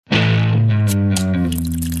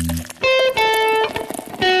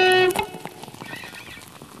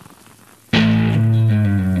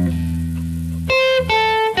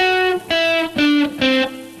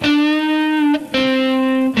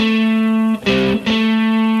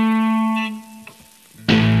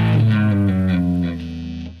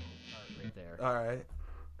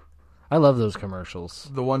I love those commercials.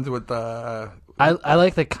 The ones with the... I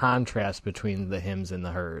like the contrast between the hims and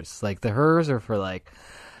the hers. Like, the hers are for, like,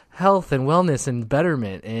 health and wellness and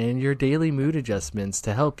betterment and your daily mood adjustments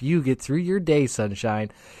to help you get through your day,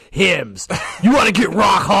 sunshine. Hims, you want to get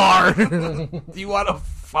rock hard. Do you want to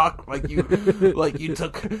fuck like you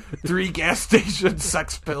took 3 gas station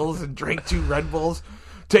sex pills and drank 2 Red Bulls?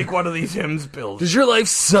 Take one of these Hims pills. Does your life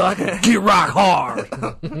suck? Get rock hard.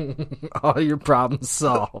 All your problems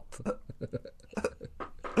solved.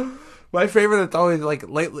 My favorite, it's always like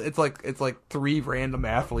it's like 3 random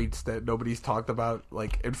athletes that nobody's talked about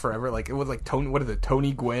like in forever. Like it was like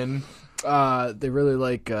Tony Gwynn. They really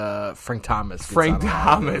like Frank Thomas. Frank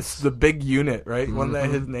Thomas, the big unit, right? Mm-hmm. Wasn't that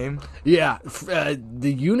his name? Yeah,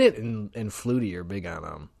 the unit and Flutie are big on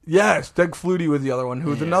him. Yes, Doug Flutie was the other one,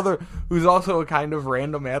 who's also a kind of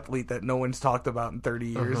random athlete that no one's talked about in 30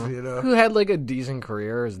 years. You know, who had like a decent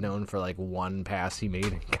career, is known for like one pass he made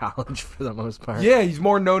in college for the most part. Yeah, he's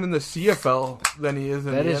more known in the CFL than he is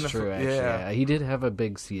in the NFL. That is true. Actually, yeah, he did have a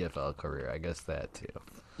big CFL career. I guess that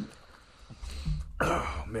too.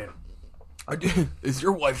 Oh man. Has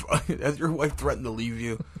your wife threatened to leave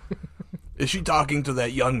you? Is she talking to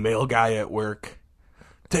that young male guy at work?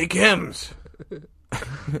 Take Hims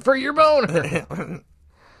for your boner.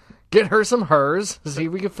 Get her some hers. See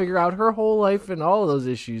if we can figure out her whole life and all of those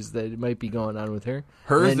issues that might be going on with her.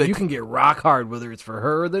 Hers, and you can get rock hard, whether it's for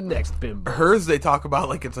her or the next bimbo. Hers, they talk about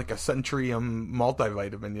like it's like a Centrium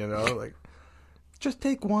multivitamin. You know, like just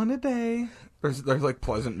take one a day. There's like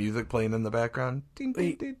pleasant music playing in the background. Ding,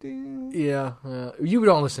 ding, ding, ding. Yeah. You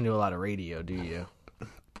don't listen to a lot of radio, do you?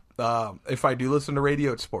 If I do listen to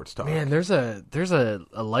radio, it's sports talk. Man, there's a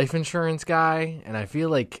life insurance guy, and I feel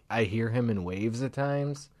like I hear him in waves at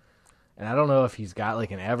times. And I don't know if he's got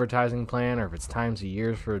like an advertising plan or if it's times a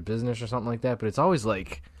year for a business or something like that. But it's always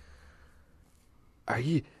like,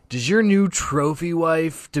 does your new trophy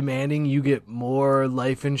wife demanding you get more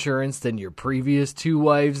life insurance than your previous 2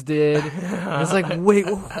 wives did? And it's like, wait,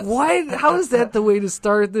 what? How is that the way to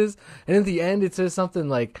start this? And at the end, it says something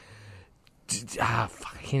like, I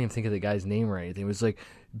can't even think of the guy's name or anything. It was like,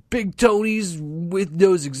 Big Tony's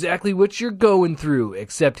knows exactly what you're going through,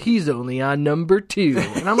 except he's only on number 2.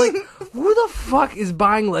 And I'm like, who the fuck is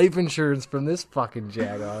buying life insurance from this fucking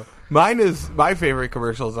jagoff? My favorite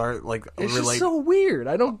commercials are like it's just so weird.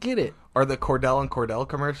 I don't get it. Are the Cordell and Cordell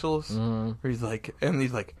commercials? Mm. Where he's like,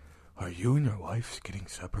 are you and your wife getting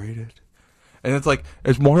separated? And it's like,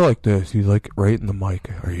 it's more like this. He's like right in the mic.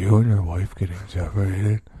 Are you and your wife getting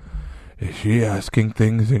separated? Is she asking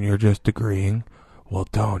things and you're just agreeing? Well,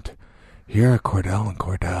 don't. Here at Cordell and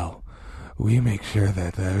Cordell, we make sure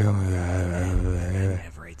that have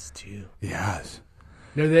rights too. Yes.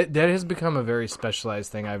 No, that has become a very specialized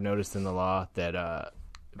thing I've noticed in the law, that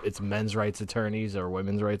it's men's rights attorneys or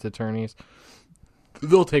women's rights attorneys.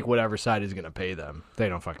 They'll take whatever side is going to pay them. They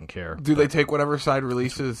don't fucking care. They take whatever side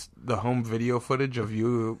releases the home video footage of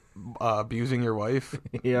you abusing your wife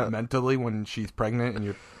mentally when she's pregnant and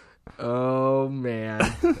you're... Oh, man.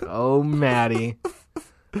 Oh, Maddie.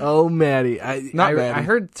 Oh, Maddie. I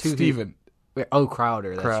heard two... Steven.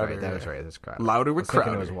 Crowder. That's right. That was right. That's Crowder. Louder with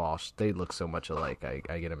Crowder. It was Walsh. They look so much alike.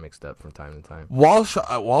 I get them mixed up from time to time. Walsh,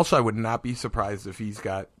 I would not be surprised if he's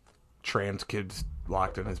got trans kids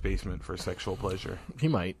locked in his basement for sexual pleasure. He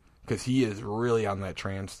might. Because he is really on that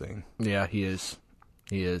trans thing. Yeah, he is.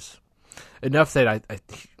 He is. Enough that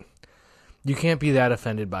you can't be that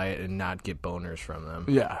offended by it and not get boners from them.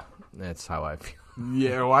 Yeah. That's how I feel.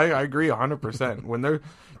 Yeah, well, I agree 100%. When they're,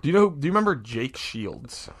 do you remember Jake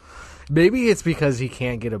Shields? Maybe it's because he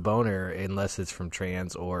can't get a boner unless it's from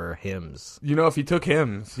trans or Hims. You know, if he took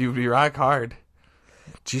Hims, he would be rock hard.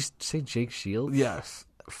 Did you say Jake Shields? Yes.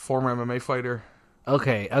 Former MMA fighter.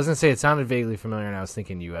 Okay, I was going to say it sounded vaguely familiar and I was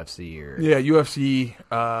thinking UFC or... Yeah, UFC,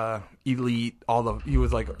 Elite,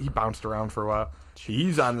 he bounced around for a while.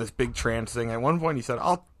 He's on this big trans thing. At one point he said,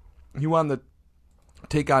 he wanted to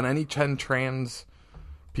take on any 10 trans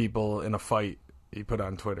people in a fight, he put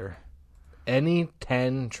on Twitter. Any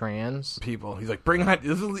 10 trans people? He's like, bring on...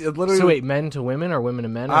 This is literally... So wait, men to women or women to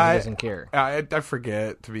men, or he doesn't care? I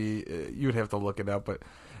forget, you would have to look it up, but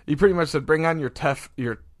he pretty much said, bring on your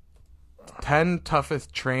 10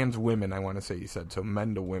 toughest trans women, I want to say he said, so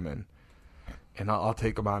men to women. And I'll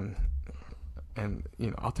take them on, and,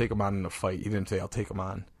 I'll take them on in a fight. He didn't say I'll take them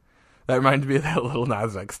on. That reminds me of that little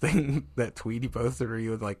Nas X thing, that tweet he posted where he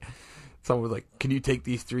was like, someone was like, can you take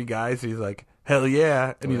these 3 guys? And he's like, hell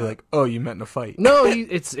yeah. And he's like, oh, you meant in a fight. No,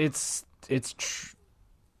 it's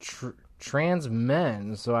trans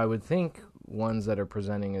men, so I would think ones that are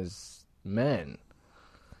presenting as men,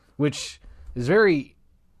 which is very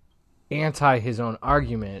anti his own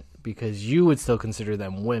argument because you would still consider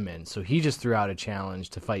them women. So he just threw out a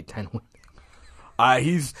challenge to fight 10 women.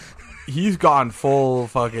 He's gone full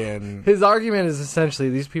fucking... His argument is essentially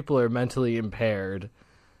these people are mentally impaired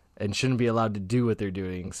and shouldn't be allowed to do what they're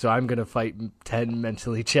doing. So I'm going to fight 10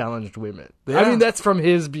 mentally challenged women. Yeah. I mean, that's from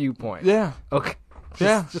his viewpoint. Yeah. Okay.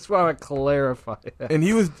 Yeah. Just want to clarify that. And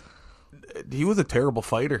he was a terrible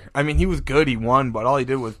fighter. I mean, he was good. He won, but all he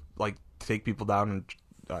did was like take people down and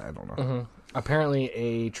I don't know. Mm-hmm. Apparently,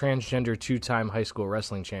 a transgender 2-time high school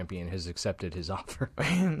wrestling champion has accepted his offer.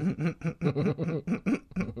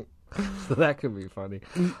 So that could be funny.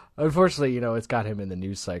 Unfortunately, it's got him in the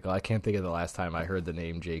news cycle. I can't think of the last time I heard the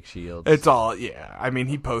name Jake Shields. It's all, yeah. I mean,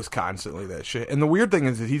 he posts constantly that shit. And the weird thing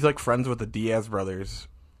is that he's like friends with the Diaz brothers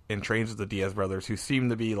and trains with the Diaz brothers who seem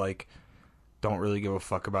to be like, don't really give a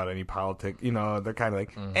fuck about any politics. They're kind of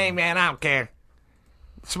like, hey man, I don't care.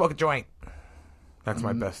 Smoke a joint. That's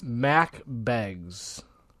my best. Mac Beggs.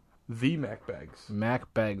 The Mac Beggs.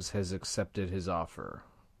 Mac Beggs has accepted his offer.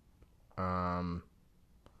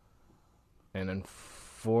 And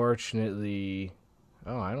unfortunately,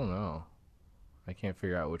 I don't know. I can't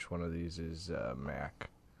figure out which one of these is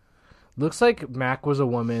Mac. Looks like Mac was a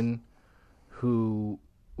woman who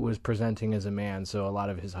was presenting as a man, so a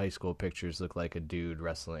lot of his high school pictures look like a dude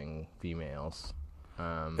wrestling females.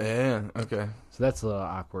 Yeah, okay. So that's a little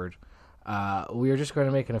awkward. We are just going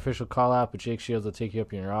to make an official call out, but Jake Shields will take you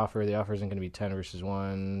up on your offer. The offer isn't going to be 10 versus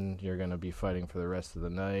 1. You're going to be fighting for the rest of the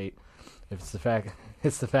night. If it's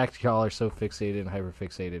the fact y'all are so fixated and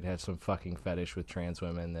hyperfixated, have some fucking fetish with trans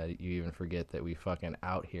women that you even forget that we fucking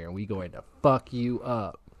out here and we going to fuck you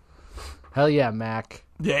up. Hell yeah, Mac.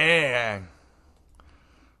 Yeah.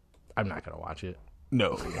 I'm not going to watch it.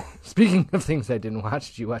 No. Speaking of things I didn't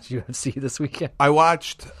watch, did you watch UFC this weekend? I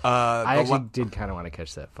watched... I actually did kind of want to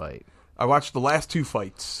catch that fight. I watched the last 2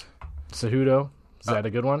 fights. Cejudo? Is that a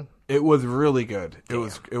good one? It was really good. It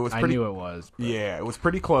was pretty... I knew it was. But... Yeah, it was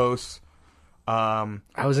pretty close. I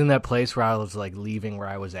was in that place where I was like leaving where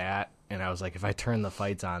I was at, and I was like, if I turn the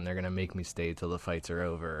fights on, they're going to make me stay till the fights are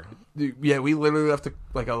over. Yeah, we literally left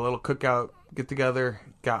like a little cookout, get together,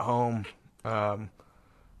 got home,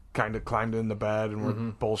 kind of climbed in the bed and we're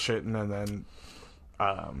bullshitting, and then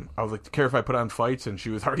I was like, care if I put on fights, and she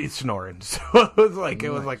was already snoring. So it was like,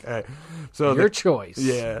 hey. So your choice.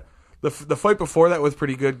 Yeah. The fight before that was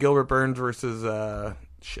pretty good. Gilbert Burns versus, I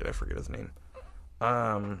forget his name.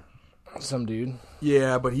 Some dude.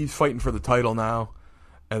 Yeah, but he's fighting for the title now.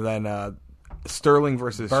 And then Sterling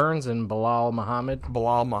versus... Burns and Bilal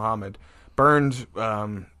Muhammad. Burns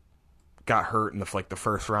got hurt in the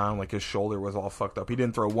first round. Like, his shoulder was all fucked up. He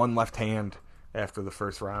didn't throw one left hand after the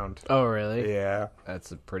first round. Oh, really? Yeah.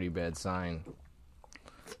 That's a pretty bad sign.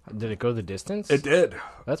 Did it go the distance? It did.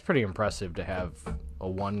 That's pretty impressive to have a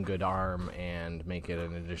one good arm and make it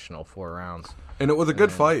an additional 4 rounds. And it was a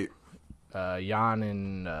good fight. Jan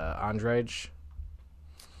and Andrade. Is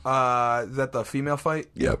that the female fight?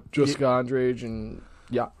 Yep. Jessica Andrade and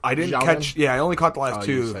I didn't Jan? catch. Yeah, I only caught the last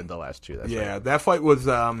 2. You said the last 2. That's right. That fight was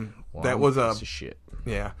that was a piece of shit.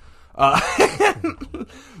 Yeah.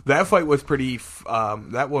 That fight was pretty.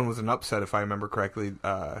 That one was an upset, if I remember correctly.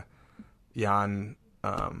 Jan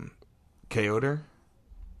KO'd her.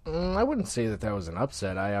 I wouldn't say that was an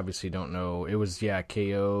upset. I obviously don't know. It was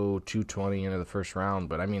KO 220 into the first round,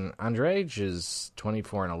 but I mean, Andrade is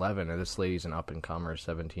 24-11, and this lady's an up and comer,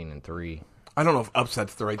 17-3. I don't know if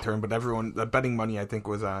upset's the right term, but the betting money I think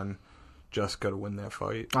was on Jessica to win that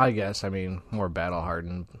fight. I guess. I mean, more battle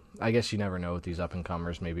hardened. I guess you never know with these up and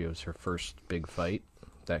comers. Maybe it was her first big fight.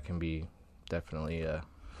 That can be definitely.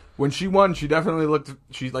 When she won, she definitely looked.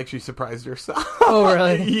 She surprised herself. Oh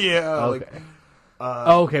really? Yeah. Okay.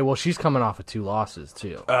 Okay, well, she's coming off of 2 losses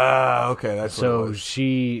too. Okay, that's so what it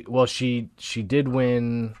was. she did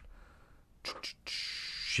win.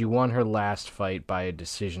 She won her last fight by a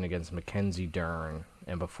decision against Mackenzie Dern,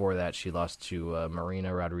 and before that, she lost to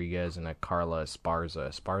Marina Rodriguez and Carla Esparza.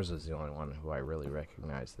 Esparza is the only one who I really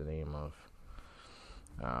recognize the name of.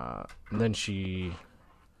 And then she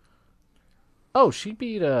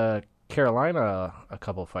beat Carolina a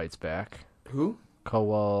couple fights back. Who?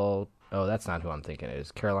 Kowal. Oh, that's not who I'm thinking it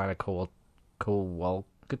is. Carolina Kowalkiewicz.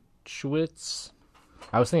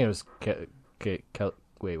 I was thinking it was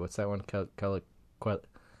wait, what's that one? Kowalkiewicz.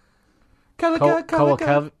 Isn't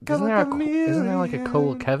there like a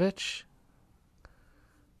Kowalkiewicz?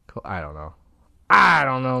 I don't know. I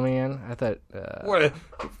don't know, man. I thought.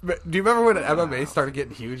 Do you remember when MMA started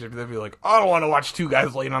getting huge? They'd be like, I don't want to watch 2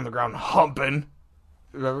 guys laying on the ground humping.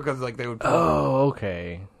 Remember? Because they would. Oh,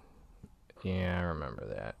 okay. Yeah, I remember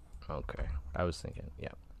that. Okay. I was thinking,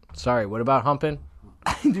 yeah. Sorry, what about humping?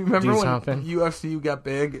 Do you remember Dudes when humping. UFC got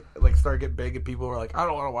big, like started getting big, and people were like, "I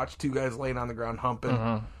don't want to watch two guys laying on the ground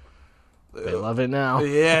humping." They love it now.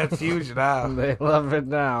 Yeah, it's huge now. They love it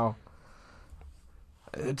now.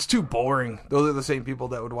 It's too boring. Those are the same people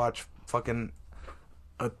that would watch fucking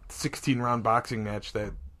a 16-round boxing match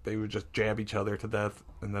that they would just jab each other to death,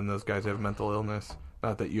 and then those guys have mental illness.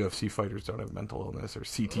 Not that UFC fighters don't have mental illness, or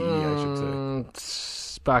CTE, I should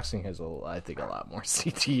say. Boxing has, I think, a lot more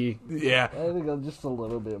CTE. Yeah. I think just a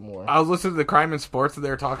little bit more. I was listening to the Crime and Sports, and they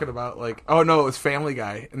were talking about, like, oh, no, it was Family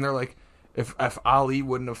Guy, and they're like, if Ali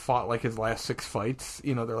wouldn't have fought, like, his last 6 fights,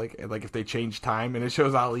 you know, they're like if they changed time, and it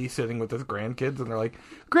shows Ali sitting with his grandkids, and they're like,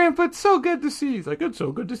 Grandpa, it's so good to see. He's like, it's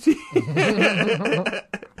so good to see.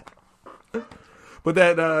 But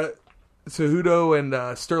that Cejudo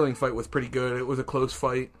and Sterling fight was pretty good. It was a close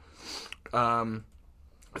fight.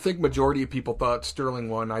 I think majority of people thought Sterling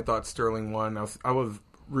won. I thought Sterling won. I was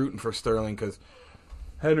rooting for Sterling because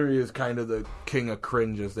Henry is kind of the king of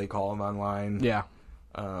cringe, as they call him online. Yeah.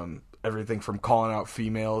 Everything from calling out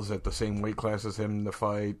females at the same weight class as him in the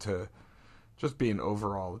fight to just being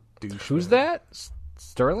overall douche. Who's that?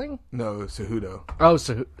 Sterling? No, Cejudo. Oh,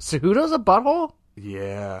 Cejudo's a butthole?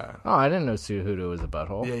 Yeah. Oh, I didn't know Cejudo was a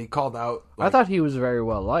butthole. Yeah, he called out. I thought he was very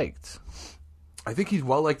well liked. I think he's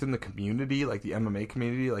well liked in the community, like the MMA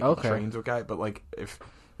community, like Okay. he trains with guy. But like if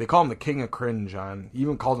they call him the king of cringe, he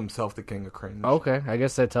even called himself the king of cringe. Okay, I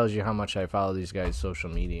guess that tells you how much I follow these guys' social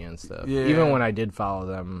media and stuff. Yeah. Even when I did follow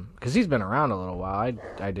them, because he's been around a little while. I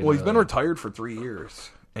didn't. Well, he's been really- retired for 3 years,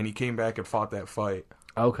 and he came back and fought that fight.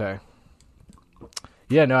 Okay.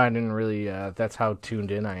 Yeah, no, I didn't really. That's how tuned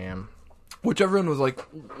in I am. Which everyone was like,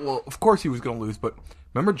 well, of course he was going to lose, but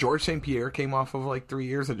remember George St. Pierre came off of like 3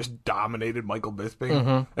 years and just dominated Michael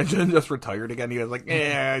Bisping and then just retired again. He was like,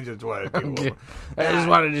 yeah, I just wanted to. I just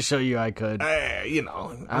wanted to show you I could. You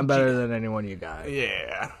know. I'm better than anyone you got.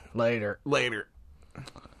 Yeah. Later.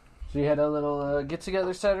 So you had a little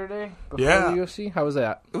get-together Saturday before Yeah. the UFC? How was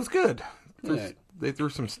that? It was good. Yeah. They threw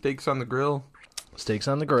some steaks on the grill. Steaks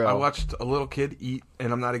on the grill. I watched a little kid eat,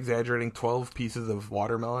 and I'm not exaggerating, 12 pieces of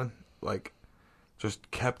watermelon. Like, just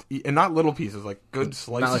kept eating. And not little pieces, like good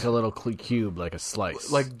slices. Not like a little cube, like a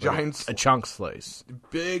slice. Like giant... A chunk slice.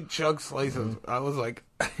 Big chunk slices. I was like,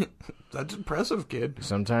 that's impressive, kid.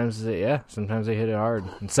 Sometimes they hit it hard.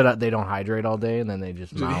 Instead of they don't hydrate all day and then they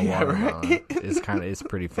just mouth Yeah, watermelon. right. It's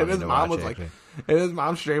pretty funny And his to mom watch, was actually. like, and his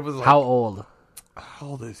mom straight was like, How old? How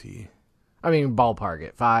old is he? I mean, ballpark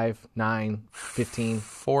it. 5, 9, 15?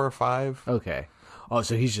 4 or 5. Okay. Oh,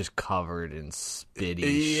 so he's just covered in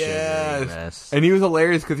spitty, sugary mess. And he was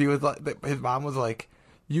hilarious because he was like, his mom was like,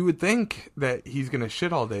 you would think that he's gonna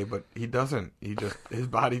shit all day, but he doesn't. His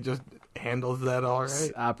body just handles that all right.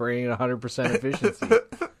 It's operating at 100% efficiency.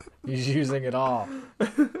 He's using it all.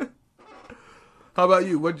 How about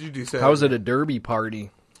you? What did you do Saturday? I was at a derby party.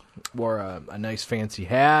 Wore a nice fancy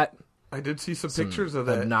hat. I did see some pictures of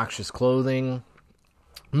that. Obnoxious clothing.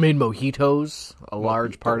 Made mojitos a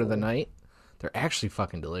large part of the night. They're actually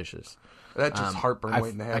fucking delicious. That's just heartburn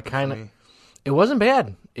waiting to happen for me. It wasn't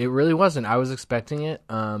bad. It really wasn't. I was expecting it.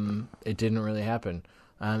 It didn't really happen.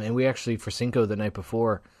 And we actually, for Cinco the night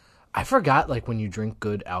before, I forgot, like, when you drink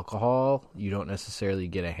good alcohol, you don't necessarily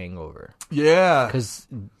get a hangover. Yeah. Because,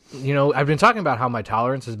 you know, I've been talking about how my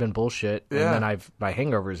tolerance has been bullshit, Yeah. and then my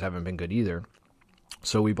hangovers haven't been good either.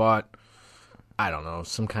 So we bought, I don't know,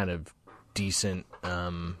 some kind of decent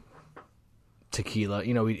tequila.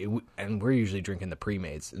 You know, and we're usually drinking the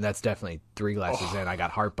pre-mades, and that's definitely 3 glasses in. I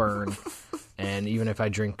got heartburn. And even if I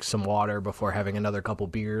drink some water before having another couple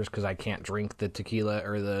beers, because I can't drink the tequila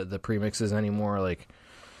or the premixes anymore, like,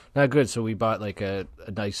 not good. So we bought like a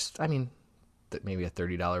nice, I mean, maybe a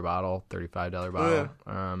 $30 bottle, $35 bottle,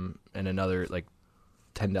 and another like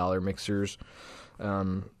 $10 mixers.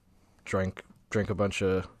 Drank a bunch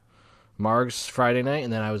of margs Friday night,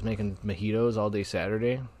 and then I was making mojitos all day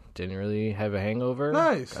Saturday. Didn't really have a hangover.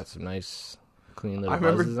 Nice. Got some nice clean little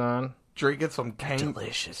buzzes on. Drinking some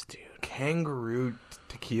Delicious, dude. kangaroo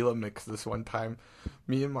tequila mix this one time.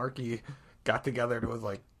 Me and Marky got together and it was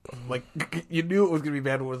like you knew it was gonna be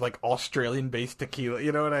bad. It was like Australian based tequila,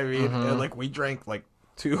 you know what I mean? And like we drank like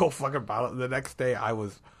 2 whole fucking bottles. The next day I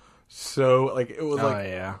was so like it was like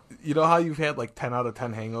yeah. You know how you've had like 10 out of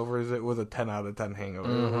 10 hangovers? It was a 10 out of 10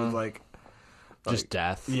 hangover. It was like Just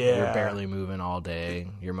death. Yeah. You're barely moving all day.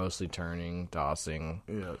 You're mostly turning, tossing.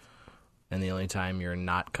 yeah. And the only time you're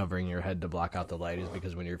not covering your head to block out the light is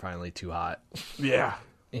because when you're finally too hot. Yeah.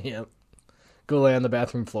 Yep. Go lay on the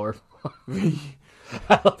bathroom floor.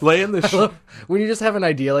 Lay in the When you just have an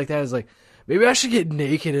idea like that, it's like, maybe I should get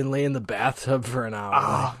naked and lay in the bathtub for an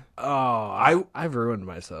hour. Oh, I've ruined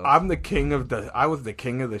myself. I was the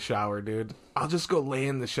king of the shower, dude. I'll just go lay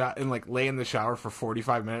in the shower for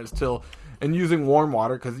 45 minutes and using warm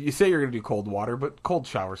water, because you say you're gonna do cold water, but cold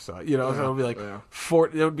showers suck. So it'll be like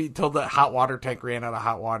it would be till the hot water tank ran out of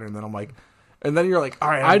hot water, and then I'm like, and then you're like, all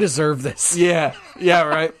right, I deserve this. Yeah,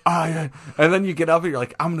 right. Oh, yeah. And then you get up and you're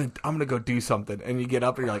like, I'm gonna go do something, and you get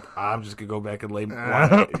up and you're like, I'm just gonna go back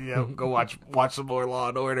and go watch some more Law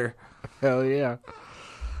and Order. Hell yeah.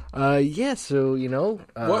 So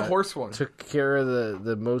what horse won? Took care of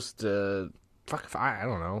the most I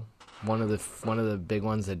don't know, one of the big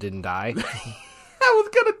ones that didn't die. I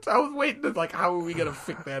was waiting to how are we gonna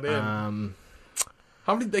fit that in?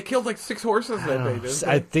 How many? They killed 6 horses that day, didn't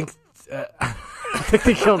they? I think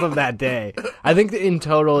they killed them that day. I think that in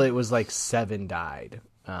total it was 7 died,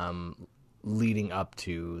 leading up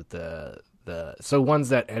to the so ones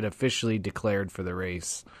that had officially declared for the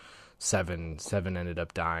race. Seven ended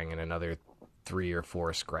up dying, and another 3 or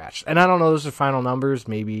 4 scratched. And I don't know; those are final numbers.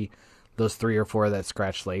 Maybe those 3 or 4 that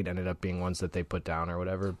scratched late ended up being ones that they put down or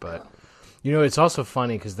whatever. But it's also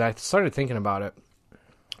funny because I started thinking about it,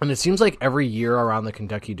 and it seems like every year around the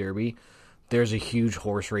Kentucky Derby, there's a huge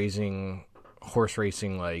horse racing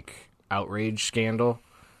outrage scandal,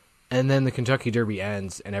 and then the Kentucky Derby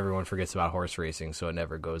ends, and everyone forgets about horse racing, so it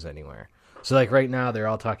never goes anywhere. So right now, they're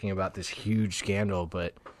all talking about this huge scandal,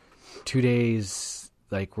 but 2 days,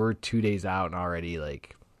 we're 2 days out, and already,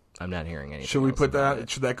 I'm not hearing anything. Should we put that?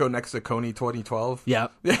 Should that go next to Coney 2012?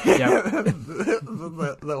 Yep. The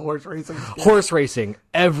horse racing. Horse racing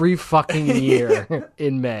every fucking year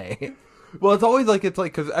in May. Well, it's always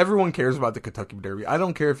because everyone cares about the Kentucky Derby. I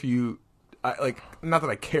don't care if you, not that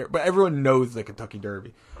I care, but everyone knows the Kentucky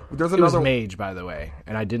Derby. There's another. It was Mage, by the way,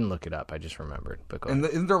 and I didn't look it up. I just remembered. But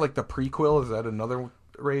isn't there the prequel? Is that another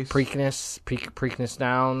race? Preakness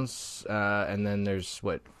Downs, and then there's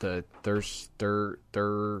the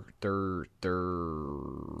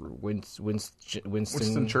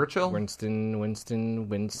Winston Churchill,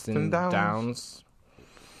 Winston Downs.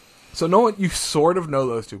 So you sort of know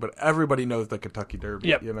those two, but everybody knows the Kentucky Derby.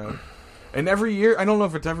 Yep. And every year, I don't know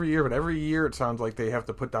if it's every year, but every year it sounds like they have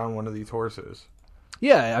to put down one of these horses.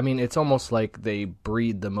 Yeah, I mean, it's almost like they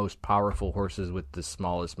breed the most powerful horses with the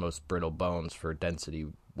smallest, most brittle bones for density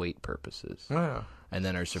weight purposes. Yeah. And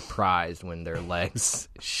then are surprised when their legs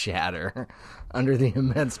shatter under the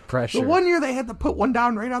immense pressure. The one year they had to put one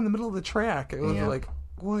down right on the middle of the track. It was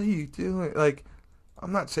what are you doing?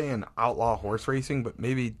 I'm not saying outlaw horse racing, but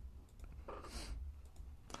maybe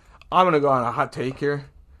I'm going to go on a hot take here.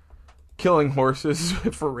 Killing horses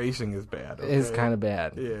for racing is bad. Okay? It's kind of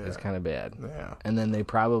bad. Yeah. It's kind of bad. Yeah. And then they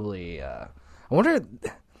probably, I wonder,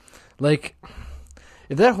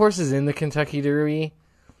 if that horse is in the Kentucky Derby,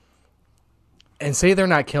 and say they're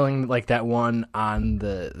not killing that one on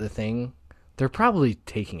the thing, they're probably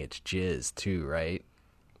taking its jizz too, right?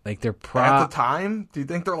 They're at the time. Do you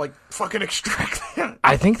think they're fucking extract that?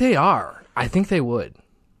 I think they are. I think they would.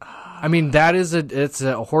 I mean, it's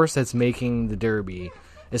a horse that's making the Derby.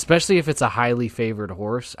 Especially if it's a highly favored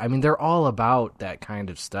horse. I mean, they're all about that kind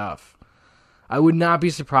of stuff. I would not be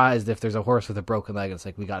surprised if there's a horse with a broken leg and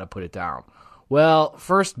it's we got to put it down. Well,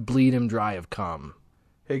 first bleed him dry of cum.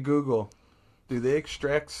 Hey, Google, do they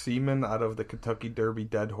extract semen out of the Kentucky Derby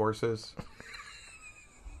dead horses?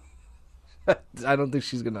 I don't think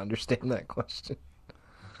she's going to understand that question.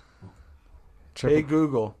 Hey,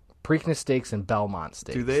 Google. Preakness Stakes and Belmont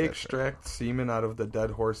Stakes. Do they extract semen out of the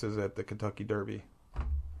dead horses at the Kentucky Derby?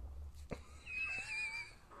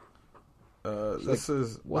 This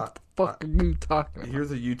is what the fuck are you talking about?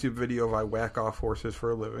 Here's a YouTube video of I whack off horses for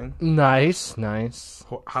a living. Nice.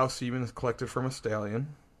 How semen is collected from a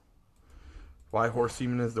stallion. Why horse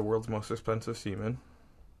semen is the world's most expensive semen.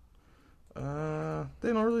 They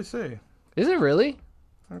don't really say. Is it really?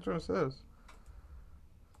 That's what it says.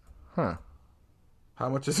 Huh. How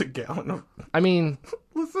much is a gallon of... I mean...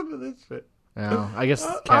 Listen to this shit. No, I guess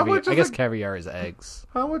caviar is eggs.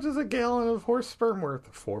 How much is a gallon of horse sperm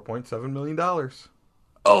worth? $4.7 million.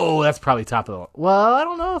 Oh, that's probably top of the line. Well, I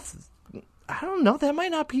don't know. That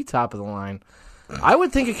might not be top of the line. I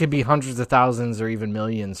would think it could be hundreds of thousands or even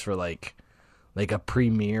millions for a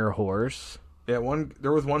premier horse. Yeah,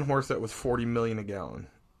 there was one horse that was $40 million a gallon.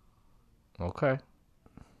 Okay.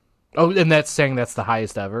 Oh, and that's saying that's the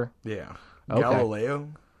highest ever? Yeah. Okay. Galileo?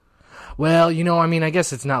 Well, I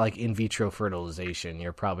guess it's not like in vitro fertilization.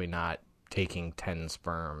 You're probably not taking 10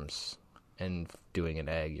 sperms and doing an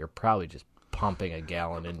egg. You're probably just pumping a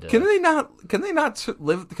gallon into... Can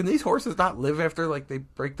these horses not live after, they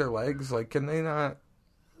break their legs? Can they not...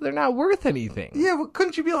 They're not worth anything. Yeah, well,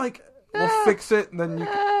 couldn't you be we'll fix it, and then you...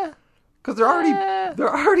 Because they're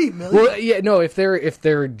already millions. Well, yeah, no. If their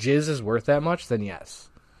jizz is worth that much, then yes.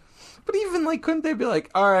 But even like, couldn't they be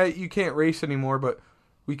like, all right, you can't race anymore, but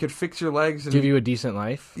we could fix your legs and Give you a decent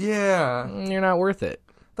life? Yeah. You're not worth it.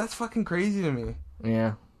 That's fucking crazy to me.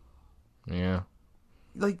 Yeah. Yeah.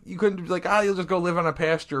 Like, you couldn't be like, you'll just go live on a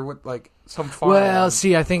pasture with like some farm. Well,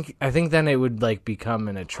 see, I think then it would like become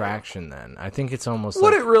an attraction. Then I think it's almost.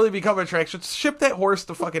 Would like, it really become an attraction? Ship that horse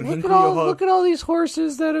to fucking Hinkley. Look at all these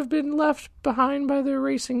horses that have been left behind by their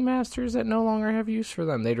racing masters that no longer have use for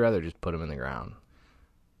them. They'd rather just put them in the ground.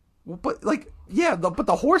 Well, but like, yeah, but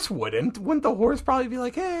the horse wouldn't. Wouldn't the horse probably be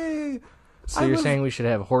like, hey? So you're saying we should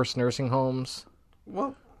have horse nursing homes?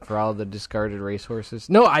 Well. For all the discarded racehorses?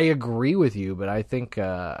 No, I agree with you, but I think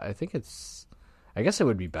it's. I guess it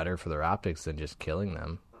would be better for their optics than just killing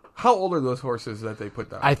them. How old are those horses that they put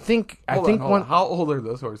down? Hold on. How old are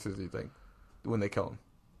those horses? Do you think when they kill them?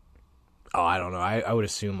 Oh, I don't know. I would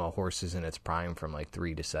assume a horse is in its prime from like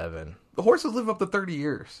 3 to 7. The horses live up to 30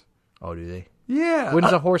 years. Oh, do they? Yeah.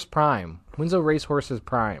 When's a horse prime? When's a racehorse's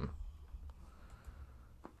prime?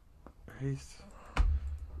 Race.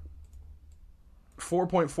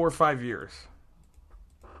 4.45 years.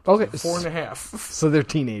 Okay. 4.5. So they're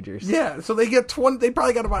teenagers. Yeah, so they get 20. They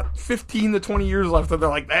probably got about 15 to 20 years left, and they're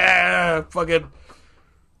like, fucking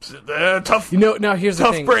tough. Now here's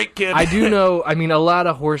the thing. Tough break, kid. I do know. I mean, a lot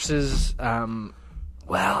of horses. Well,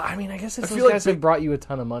 I mean, I guess if those guys have brought you a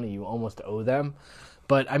ton of money, you almost owe them.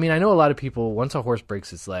 But I mean, I know a lot of people. Once a horse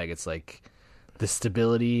breaks its leg, it's like the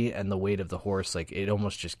stability and the weight of the horse. Like it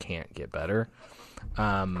almost just can't get better.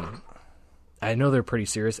 I know they're pretty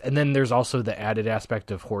serious. And then there's also the added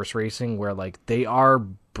aspect of horse racing where, like, they are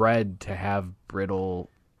bred to have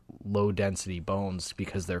brittle, low-density bones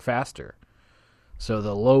because they're faster. So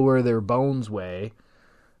the lower their bones weigh,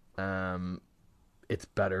 it's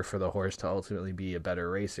better for the horse to ultimately be a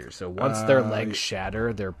better racer. So once their legs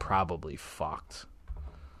shatter, they're probably fucked.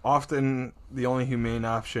 Often, the only humane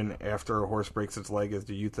option after a horse breaks its leg is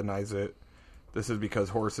to euthanize it. This is because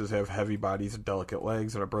horses have heavy bodies and delicate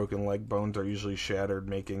legs, and a broken leg bones are usually shattered,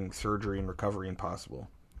 making surgery and recovery impossible.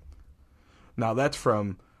 Now, that's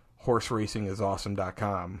from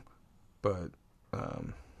horseracingisawesome.com, but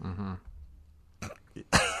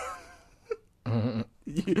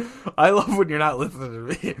I love when you're not listening to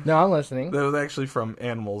me. No, I'm listening. That was actually from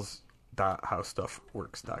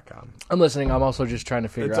animals.howstuffworks.com. I'm listening. I'm also just trying to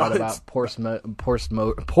figure out about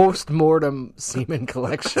post-mortem semen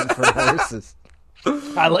collection for horses.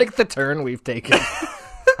 I like the turn we've taken.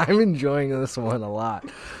 I'm enjoying this one a lot.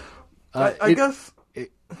 I guess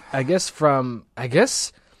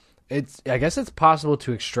it's possible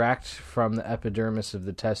to extract from the epidermis of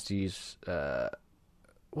the testes. Well,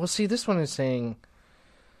 see, this one is saying,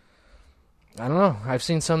 I don't know. I've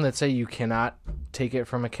seen some that say you cannot take it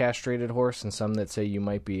from a castrated horse, and some that say you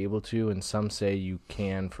might be able to, and some say you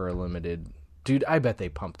can for a limited. Dude, I bet they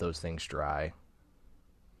pump those things dry.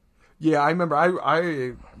 Yeah, I remember.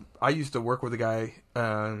 I used to work with a guy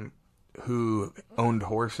who owned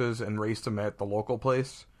horses and raced them at the local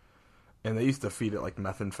place, and they used to feed it like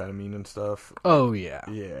methamphetamine and stuff. Oh yeah,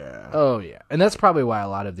 yeah. Oh yeah, and that's probably why a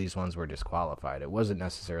lot of these ones were disqualified. It wasn't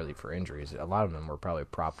necessarily for injuries. A lot of them were probably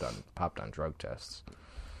popped on drug tests.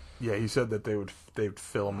 Yeah, he said that they'd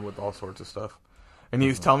fill him with all sorts of stuff, and he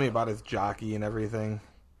was telling me about his jockey and everything.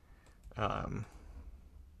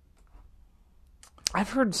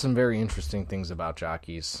 I've heard some very interesting things about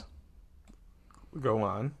jockeys. Go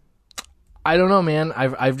on. I don't know, man.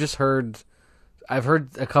 I've just heard. I've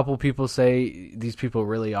heard a couple people say these people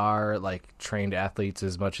really are like trained athletes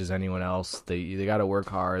as much as anyone else. They got to work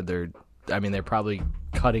hard. They're probably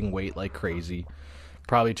cutting weight like crazy,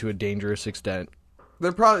 probably to a dangerous extent.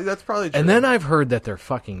 That's probably true. And then I've heard that they're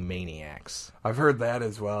fucking maniacs. I've heard that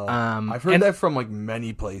as well. I've heard that from like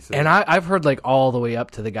many places. And I've heard like all the way up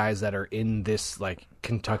to the guys that are in this like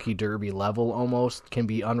Kentucky Derby level almost can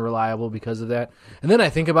be unreliable because of that. And then I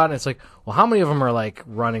think about it and it's like, well, how many of them are like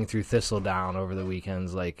running through Thistledown over the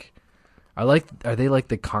weekends? Like, are they like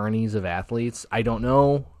the carnies of athletes? I don't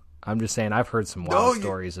know. I'm just saying I've heard some wild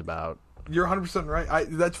stories about. You're 100% right.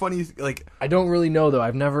 That's funny. Like, I don't really know though.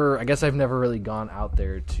 I guess I've never really gone out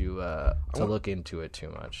there to look into it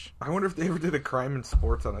too much. I wonder if they ever did a crime in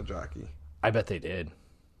sports on a jockey. I bet they did.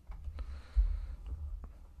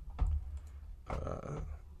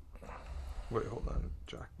 Wait, hold on,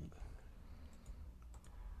 jockey.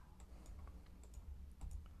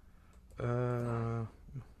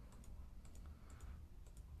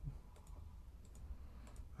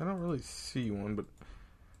 I don't really see one, but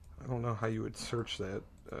I don't know how you would search that.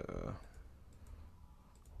 I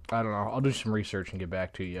don't know. I'll do some research and get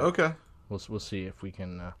back to you. Okay. We'll see if we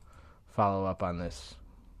can follow up on this.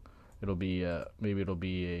 It'll be maybe it'll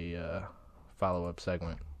be a follow up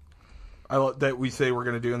segment. I love that we say we're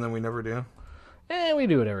gonna do and then we never do. We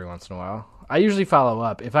do it every once in a while. I usually follow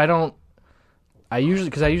up. If I don't, I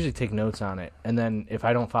usually take notes on it, and then if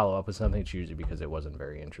I don't follow up with something, it's usually because it wasn't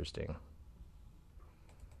very interesting.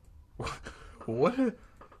 What?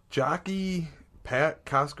 Jockey Pat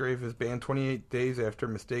Cosgrave is banned 28 days after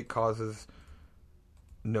mistake causes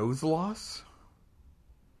nose loss?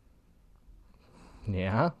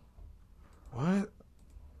 Yeah. What?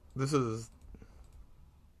 This is...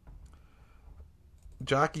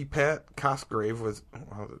 Jockey Pat Cosgrave was...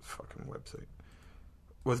 Oh, this fucking website.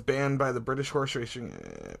 Was banned by the British Horse Racing...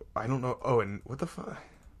 I don't know. Oh, and what the fuck?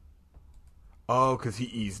 Oh, because he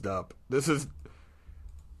eased up. This is...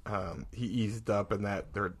 he eased up, and that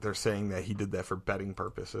they're saying that he did that for betting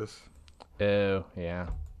purposes. Oh, yeah.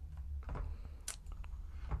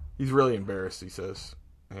 He's really embarrassed, he says,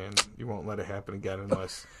 and he won't let it happen again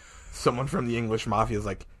unless someone from the English Mafia is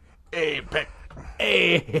like, "Hey, Pick."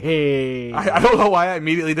 Hey. I don't know why I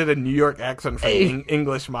immediately did a New York accent from the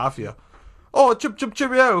English Mafia. Oh, chip, chip,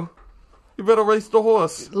 cheerio. You better race the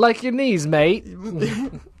horse. Like your knees, mate.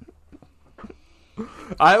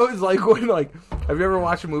 I always like when, like, have you ever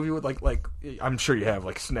watched a movie with, like I'm sure you have,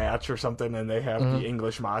 like, Snatch or something, and they have the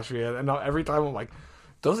English Mafia, and every time I'm like,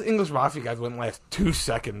 those English Mafia guys wouldn't last 2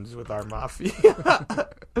 seconds with our Mafia.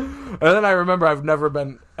 And then I remember I've never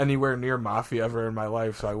been anywhere near Mafia ever in my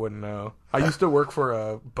life, so I wouldn't know. I used to work for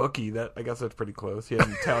a bookie that, I guess that's pretty close. He had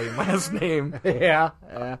an Italian last name. Yeah.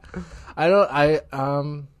 I don't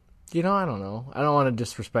know. I don't want to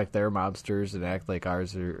disrespect their mobsters and act like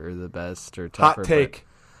ours are the best or tougher. Hot take.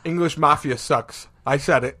 English Mafia sucks. I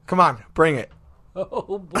said it. Come on, bring it.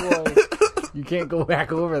 Oh, boy. You can't go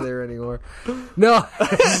back over there anymore. No.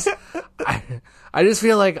 I just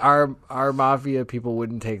feel like our Mafia people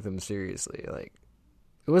wouldn't take them seriously. Like,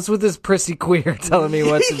 what's with this prissy queer telling me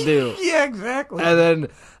what to do? Yeah, exactly. And then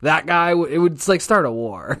that guy, it would like start a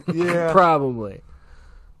war. Yeah. Probably.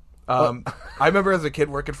 I remember as a kid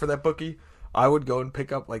working for that bookie, I would go and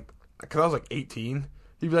pick up, like, because I was like 18.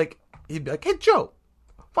 He'd be like, "Hey, Joe,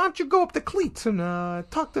 why don't you go up to Cleats and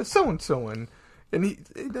talk to so-and-so?" And is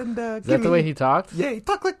that the way he talked? Yeah, he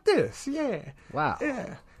talked like this. Yeah. Wow.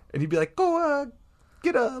 Yeah. And he'd be like, "Go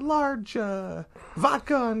get a large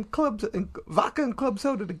vodka and club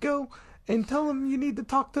soda to go, and tell him you need to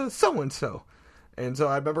talk to so-and-so." And so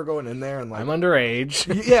I remember going in there and like, I'm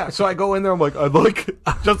underage. Yeah, so I go in there. I'm like, I'd like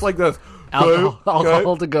just like this.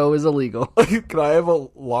 Alcohol to go is illegal. Can I have a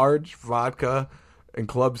large vodka and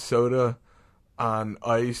club soda on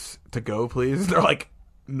ice to go, please? And they're like,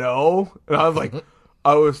 no. And I was like,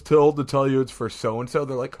 I was told to tell you it's for so and so.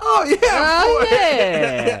 They're like, oh yeah,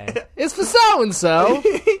 yeah, it's for so and so.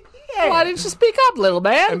 Why didn't you speak up, little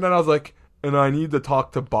man? And then I was like, and I need to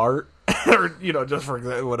talk to Bart, or just for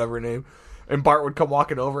example, whatever name. And Bart would come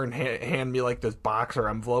walking over and hand me like this box or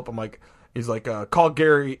envelope. I'm like, he's like, call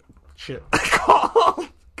Gary. Shit.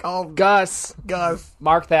 call Gus. Gus.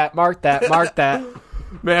 Mark that.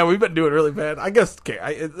 Man, we've been doing really bad. I guess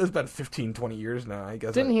it's been 15, 20 years now. I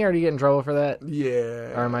guess. Didn't he already get in trouble for that?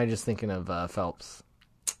 Yeah. Or am I just thinking of Phelps?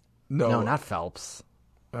 No, not Phelps.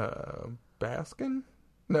 Baskin?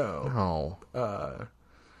 No.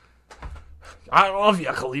 I love you,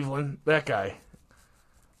 Cleveland. That guy.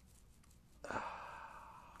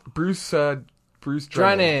 Bruce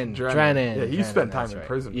Drennan. Yeah, he spent time in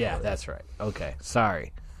prison. Yeah, that's right. Okay,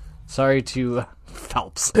 sorry to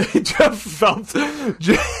Phelps. Jeff Phelps.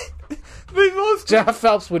 Jeff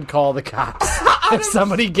Phelps would call the cops if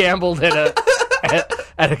somebody gambled at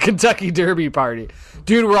a Kentucky Derby party.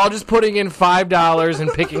 Dude, we're all just putting in $5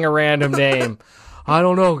 and picking a random name. I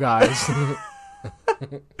don't know, guys.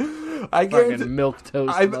 I fucking milquetoast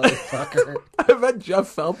motherfucker. I bet Jeff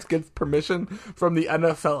Phelps gets permission from the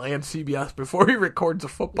NFL and CBS before he records a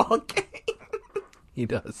football game. He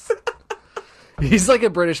does. He's like a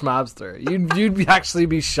British mobster. You'd actually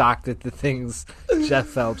be shocked at the things Jeff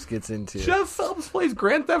Phelps gets into. Jeff Phelps plays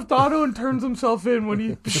Grand Theft Auto and turns himself in when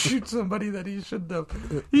he shoots somebody that he shouldn't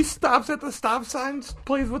have. He stops at the stop signs,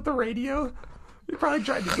 plays with the radio. He probably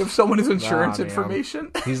tried to give someone his insurance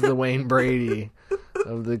information. He's the Wayne Brady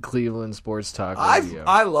of the Cleveland sports talk radio.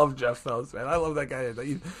 I love Jeff Phelps, man. I love that guy.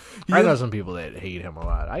 I know some people that hate him a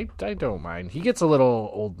lot. I don't mind. He gets a little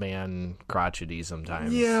old man crotchety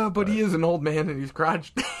sometimes. Yeah, but he is an old man and he's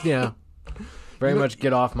crotchety. Yeah. Very much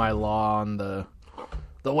get off my lawn, the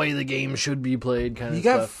the way the game should be played kind He of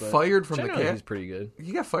got stuff. fired from the Generally, Cavs. he's pretty good.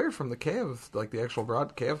 He got fired from the Cavs, like the actual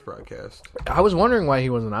Cavs broadcast. I was wondering why he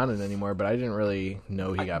wasn't on it anymore, but I didn't really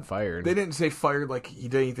know he got fired. They didn't say fired like he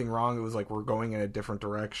did anything wrong. It was like we're going in a different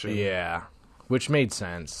direction. Yeah, which made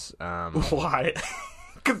sense. Why?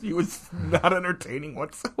 Because he was not entertaining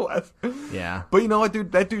whatsoever. Yeah. But you know what,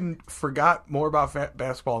 dude? That dude forgot more about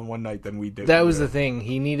basketball in one night than we did. That was the thing.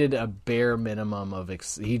 He needed a bare minimum of...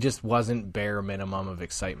 he just wasn't bare minimum of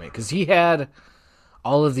excitement. Because he had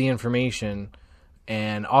all of the information,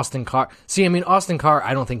 and Austin Carr... See, I mean, Austin Carr,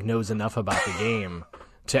 I don't think knows enough about the game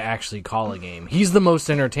to actually call a game. He's the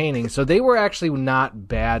most entertaining, so they were actually not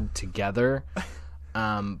bad together.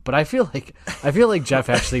 But I feel like Jeff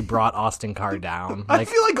actually brought Austin Carr down. Like, I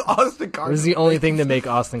feel like Austin Carr it was the only thing to make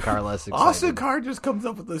Austin Carr less excited. Austin Carr just comes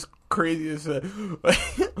up with this craziest zoobity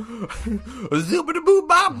boo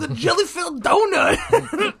bob, the jelly-filled donut.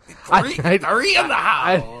 three in the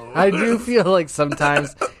house. I do feel like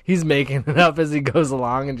sometimes he's making it up as he goes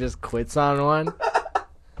along and just quits on one.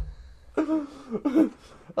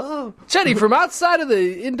 Oh, Chetty from outside of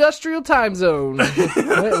the industrial time zone.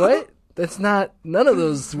 Wait, what? That's not... None of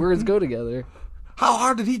those words go together. How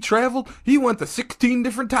hard did he travel? He went to 16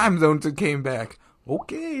 different time zones and came back.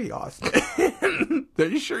 Okay, Austin. Are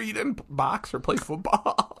you sure you didn't box or play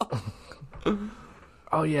football?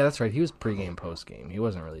 Oh, yeah, that's right. He was pregame, postgame. He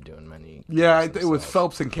wasn't really doing many... Yeah, it was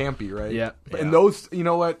Phelps and Campy, right? Yeah. And those, you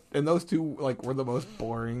know what? And those two, like, were the most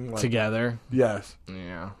boring. Like, Together. Yes.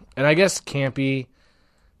 Yeah. And I guess Campy...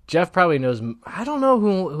 Jeff probably knows... I don't know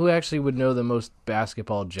who actually would know the most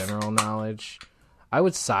basketball general knowledge. I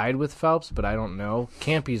would side with Phelps, but I don't know.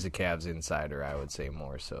 Campy's a Cavs insider, I would say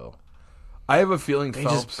more so. I have a feeling They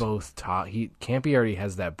Phelps... just both talk... Campy already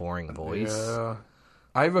has that boring voice. Yeah.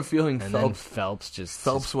 I have a feeling And Phelps... then Phelps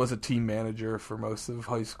Phelps was a team manager for most of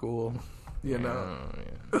high school. You know?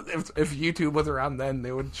 Yeah. If YouTube was around then,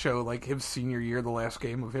 they would show, like, his senior year, the last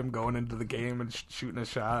game of him going into the game and shooting a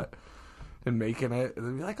shot. And making it, and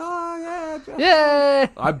they'd be like, "Oh yeah, Jeff." Yeah.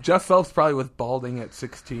 Jeff Phelps probably was balding at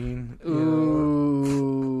 16.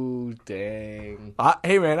 Ooh, dang.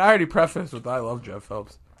 Hey man, I already prefaced with I love Jeff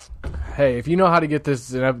Phelps. Hey, if you know how to get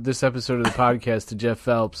this episode of the podcast to Jeff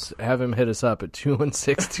Phelps, have him hit us up at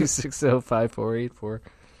 216-260-5484.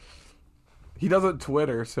 He doesn't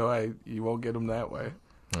Twitter, so you won't get him that way.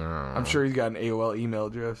 I'm sure he's got an AOL email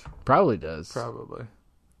address. Probably does. Probably.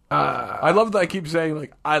 I love that I keep saying,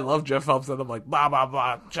 like, I love Jeff Phelps, and I'm like, blah, blah,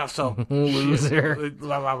 blah, Jeff Phelps. Loser.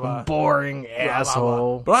 Blah, blah, blah. Boring Blah,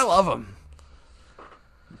 asshole. blah, blah. But I love him.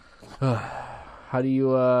 How do you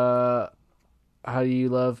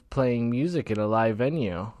love playing music at a live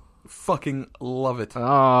venue? Fucking love it.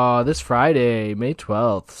 Oh, this Friday, May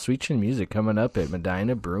 12th, Sweet Chin Music coming up at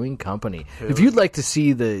Medina Brewing Company. If you'd like to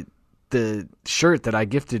see the shirt that I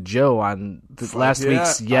gifted Joe on last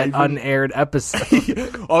week's unaired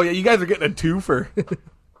episode. Oh, yeah, you guys are getting a twofer.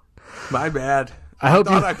 My bad. I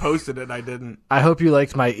thought I posted it and I didn't. I hope you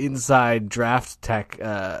liked my inside draft tech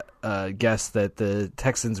guess that the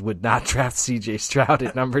Texans would not draft C.J. Stroud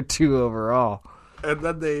at number 2 overall. And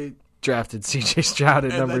then they drafted C.J. Stroud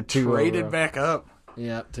at number 2 traded overall. back up.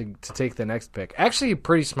 Yeah, to take the next pick. Actually, a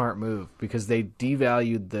pretty smart move because they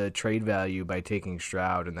devalued the trade value by taking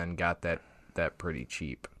Stroud and then got that pretty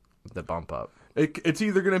cheap, the bump up. It's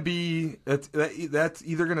either going to be that's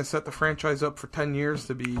either going to set the franchise up for 10 years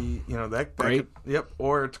to be that great.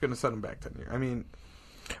 Or it's going to set them back 10 years. I mean,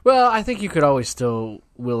 well, I think you could always still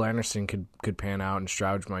Will Anderson could pan out and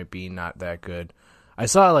Stroud might be not that good. I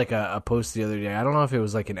saw like a post the other day. I don't know if it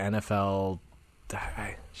was like an NFL.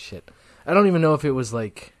 I don't even know if it was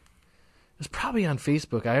like... It was probably on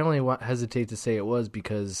Facebook. I only hesitate to say it was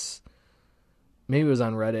because maybe it was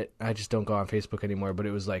on Reddit. I just don't go on Facebook anymore. But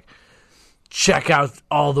it was like, check out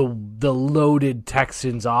all the loaded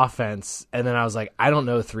Texans offense. And then I was like, I don't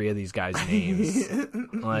know 3 of these guys' names.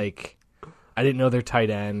 Like, I didn't know their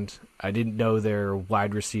tight end. I didn't know their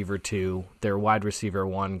wide receiver 2. Their wide receiver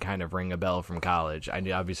 1 kind of rang a bell from college. I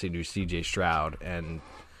obviously knew C.J. Stroud and...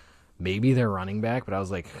 Maybe they're running back, but I was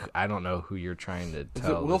like, I don't know who you're trying to tell. Is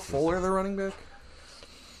it Will Fuller, the running back?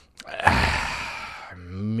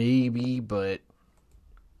 Maybe, but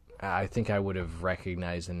I think I would have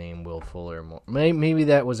recognized the name Will Fuller more. Maybe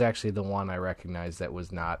that was actually the one I recognized that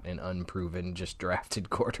was not an unproven, just drafted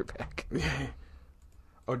quarterback.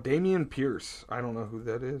 Oh, Damian Pierce. I don't know who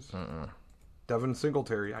that is. Devin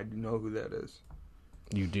Singletary. I do know who that is.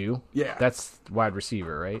 You do? Yeah. That's wide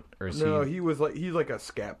receiver, right? Or is no, he... he's like a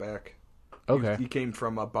scat back. Okay. He came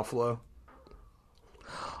from Buffalo.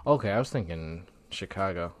 Okay, I was thinking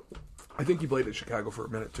Chicago. I think he played at Chicago for a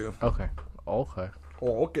minute too. Okay. Oh,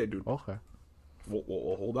 okay, dude. Okay. Well,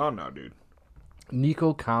 hold on now, dude.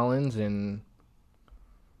 Nico Collins and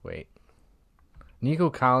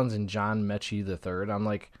John Mechie III. I'm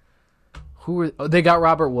like, who are... Oh, they got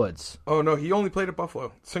Robert Woods. Oh, no, he only played at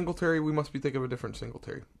Buffalo. Singletary, we must be thinking of a different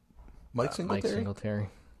Singletary. Mike Singletary?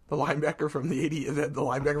 The linebacker from the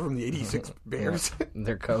 86 Bears. Yeah,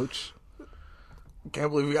 their coach.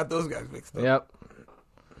 Can't believe we got those guys mixed up. Yep.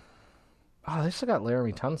 Oh, they still got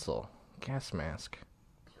Laramie Tunsil. Gas mask.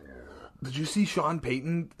 Did you see Sean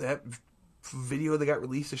Payton? That video that got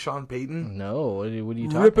released of Sean Payton? No, what are you talking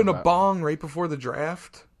about? Ripping a bong right before the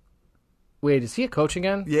draft. Wait, is he a coach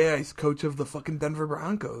again? Yeah, he's coach of the fucking Denver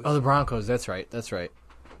Broncos. Oh, the Broncos. That's right.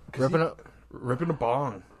 Ripping a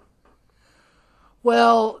bong.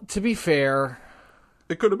 Well, to be fair...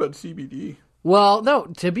 It could have been CBD. Well, no,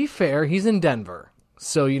 to be fair, he's in Denver.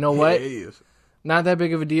 So, you know what? Yeah, he is. Not that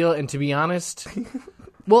big of a deal. And to be honest...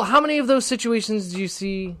 Well, how many of those situations do you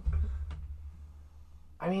see...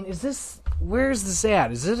 I mean, where's this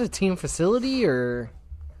at? Is it a team facility or...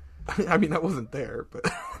 I mean, I wasn't there, but...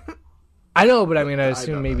 I know, but I mean, I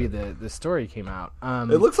assume maybe the story came out.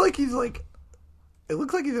 It looks like he's in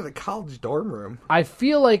a college dorm room. I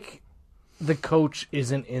feel like the coach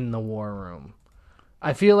isn't in the war room.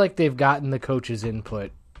 I feel like they've gotten the coach's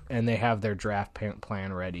input and they have their draft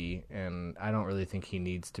plan ready, and I don't really think he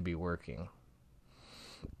needs to be working.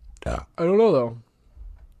 I don't know, though.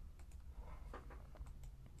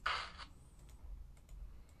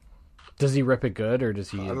 Does he rip it good, or does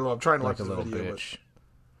he? I don't know. I'm trying to like watch a little video, bitch.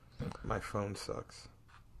 My phone sucks.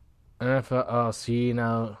 NFL. Oh, see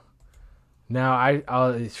now.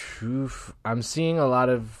 I'm seeing a lot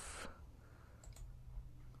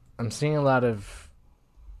of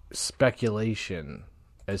speculation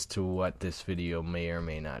as to what this video may or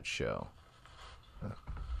may not show.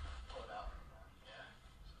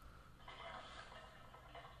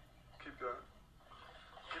 Keep going.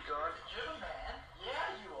 You're the man.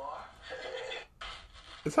 Yeah, you are.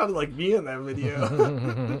 It sounded like me in that video.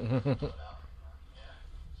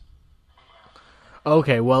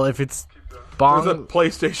 Okay, well, if it's bong... There's a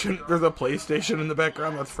PlayStation in the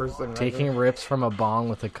background. That's the first thing. Taking rips from a bong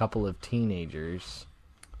with a couple of teenagers.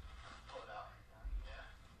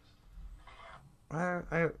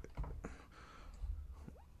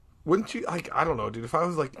 Wouldn't you, like, I don't know, dude. If I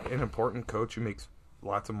was, like, an important coach who makes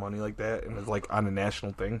lots of money like that and is, like, on a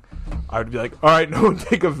national thing, I would be like, all right, no one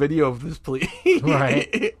take a video of this, please.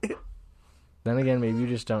 Right. Then again, maybe you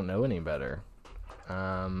just don't know any better.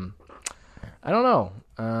 I don't know.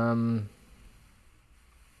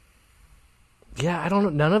 Yeah, I don't know.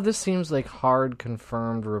 None of this seems like hard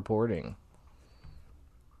confirmed reporting.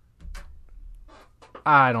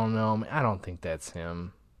 I don't know. I don't think that's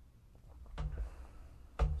him.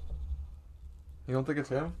 You don't think it's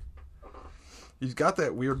him? He's got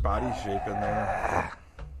that weird body shape in there.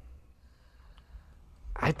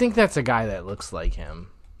 I think that's a guy that looks like him.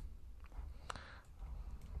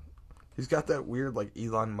 He's got that weird, like,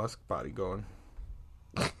 Elon Musk body going.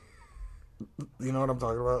 You know what I'm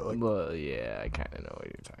talking about? Like, well, yeah, I kind of know what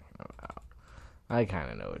you're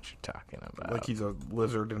talking about. Like he's a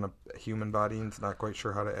lizard in a human body and is not quite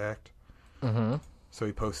sure how to act. Mm-hmm. So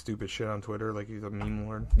he posts stupid shit on Twitter like he's a meme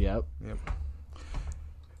lord. Yep.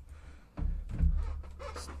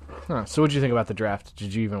 Huh. So what did you think about the draft?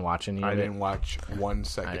 Did you even watch any of it? I didn't watch 1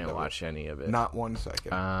 second I didn't watch any of it. Not 1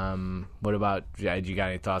 second. What about, did you got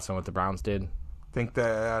any thoughts on what the Browns did? Think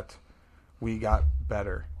that we got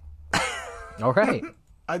better. All right.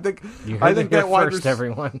 I think that first,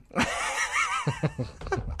 everyone.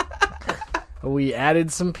 We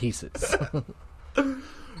added some pieces.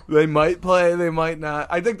 They might play, they might not.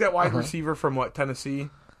 I think that wide receiver from Tennessee.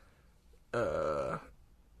 I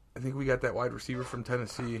think we got that wide receiver from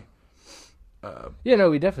Tennessee. Yeah,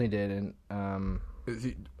 no, we definitely did. And Is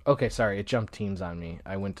he? okay, sorry, it jumped teams on me.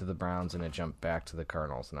 I went to the Browns and it jumped back to the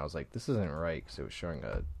Cardinals, and I was like, this isn't right because it was showing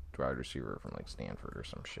a wide receiver from like Stanford or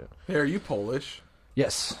some shit. Hey, are you Polish?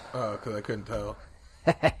 Yes. Oh, because I couldn't tell.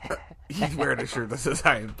 He's wearing a shirt that says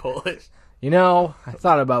I am Polish. You know, I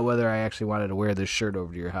thought about whether I actually wanted to wear this shirt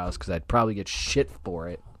over to your house because I'd probably get shit for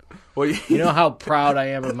it. Well, you know how proud I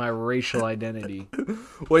am of my racial identity.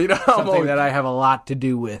 Well, you know how something that I have a lot to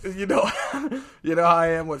do with. You know how I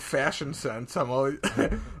am with fashion sense. I'm always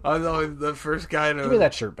the first guy to give me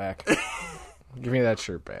that shirt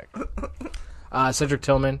back. Cedric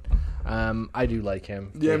Tillman, I do like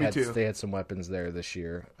him. Yeah, me too. They had some weapons there this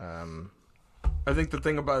year. I think the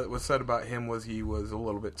thing about it was said about him was he was a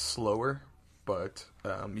little bit slower, but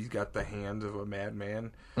he's got the hands of a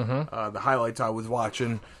madman. Mm-hmm. The highlights I was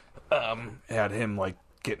watching had him like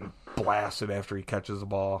getting blasted after he catches the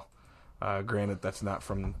ball. Granted, that's not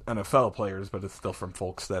from NFL players, but it's still from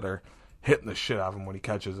folks that are hitting the shit out of him when he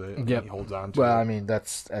catches it and he holds on to it. Well, I mean,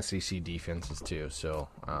 that's SEC defenses too, so,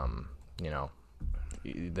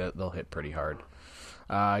 they'll hit pretty hard.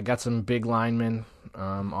 Got some big linemen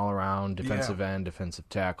all around, defensive end, defensive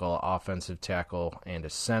tackle, offensive tackle, and a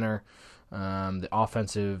center. The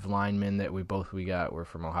offensive linemen that we got were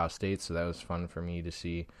from Ohio State, so that was fun for me to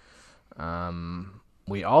see.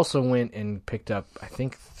 We also went and picked up, I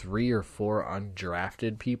think, 3 or 4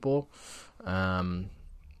 undrafted people.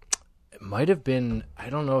 It might have been, I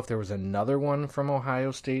don't know if there was another one from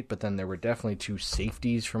Ohio State, but then there were definitely 2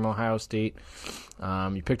 safeties from Ohio State.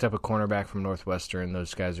 You picked up a cornerback from Northwestern.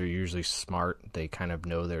 Those guys are usually smart. They kind of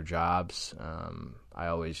know their jobs. I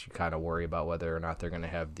always kind of worry about whether or not they're going to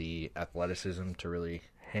have the athleticism to really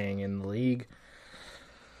hang in the league.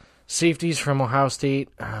 Safeties from Ohio State,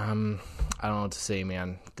 I don't know what to say,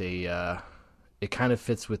 man. It kind of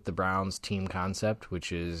fits with the Browns' team concept,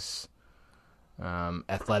 which is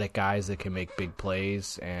athletic guys that can make big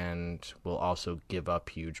plays and will also give up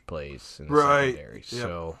huge plays in the secondary. Yep.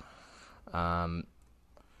 So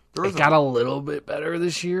it got a little bit better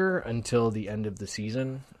this year until the end of the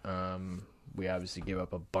season. We obviously gave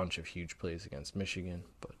up a bunch of huge plays against Michigan,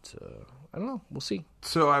 but I don't know. We'll see.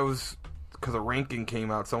 So because a ranking came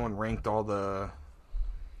out, someone ranked all the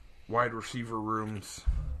wide receiver rooms,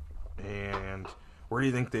 and where do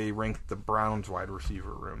you think they ranked the Browns wide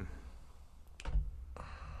receiver room?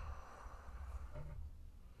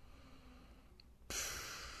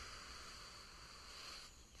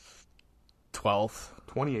 12th.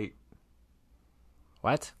 28.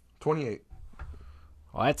 What? 28.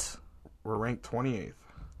 What? We're ranked 28th.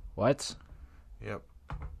 What? Yep.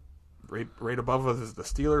 Right above us is the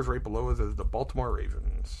Steelers. Right below us is the Baltimore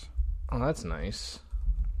Ravens. Oh, that's nice.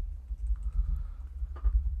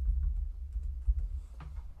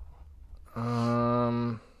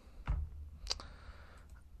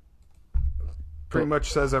 Pretty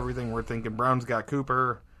much says everything we're thinking. Brown's got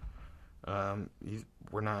Cooper.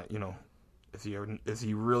 We're not, is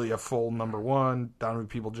he really a full number one? Donovan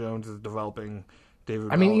Peoples-Jones is developing. David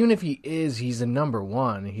Bell. Even if he is, he's a number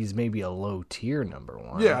one. He's maybe a low tier number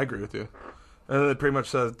one. Yeah, I agree with you. And it pretty much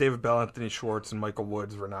says David Bell, Anthony Schwartz, and Michael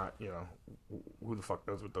Woods were not, who the fuck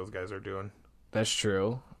knows what those guys are doing. That's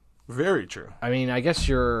true. Very true. I guess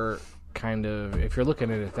you're if you're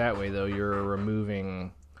looking at it that way, though,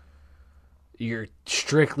 you're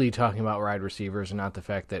strictly talking about wide receivers and not the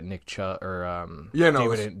fact that Nick Chubb or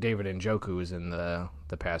David Njoku is in the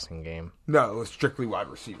passing game. No, it was strictly wide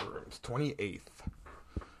receiver. It was 28th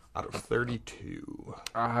out of 32.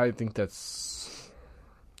 I think that's...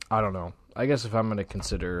 I don't know. I guess if I'm going to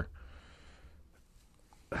consider...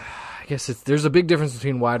 I guess there's a big difference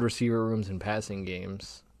between wide receiver rooms and passing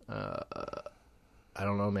games. I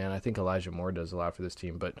don't know, man. I think Elijah Moore does a lot for this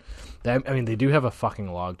team, but they do have a fucking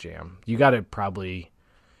logjam. You probably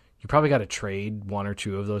got to trade 1 or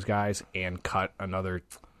 2 of those guys and cut another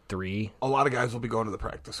 3. A lot of guys will be going to the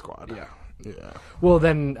practice squad. Yeah. Well,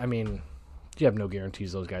 then, you have no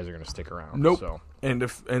guarantees those guys are going to stick around. Nope. So.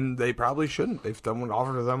 And they probably shouldn't. If someone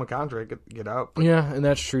offered them a contract, get out. Yeah, and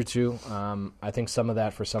that's true too. I think some of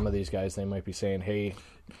that for some of these guys, they might be saying, "Hey,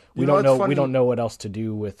 we don't know what else to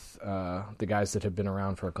do with the guys that have been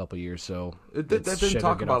around for a couple of years." So that didn't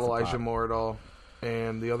talk about Elijah Moore at all,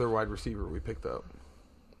 and the other wide receiver we picked up,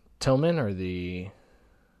 Tillman, or the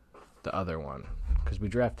other one, because we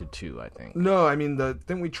drafted 2, I think. No,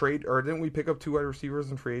 didn't we trade or didn't we pick up 2 wide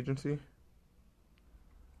receivers in free agency?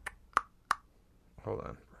 Hold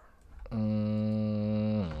on.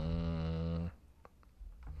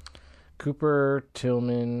 Cooper,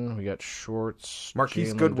 Tillman, we got Schwartz.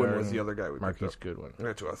 Marquise Goodwin was the other guy we picked up. Marquise Goodwin.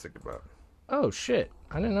 That's what I was thinking about. Oh, shit.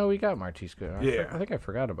 I didn't know we got Marquise Goodwin. Yeah. I think I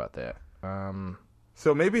forgot about that.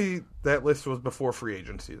 So maybe that list was before free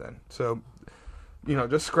agency then. So,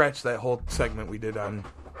 just scratch that whole segment we did on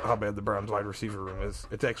how bad the Browns wide receiver room is.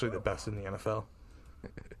 It's actually the best in the NFL.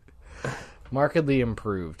 Markedly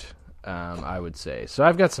improved. I would say. So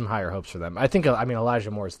I've got some higher hopes for them. I think, Elijah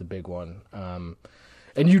Moore is the big one. And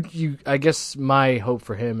I guess my hope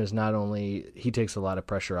for him is not only he takes a lot of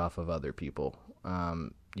pressure off of other people.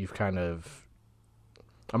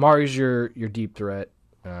 Amari's your deep threat.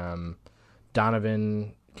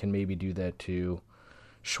 Donovan can maybe do that too.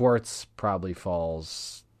 Schwartz probably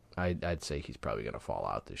falls. I'd say he's probably going to fall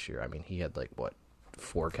out this year. He had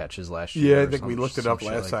 4 catches last year. Yeah, I think we looked it up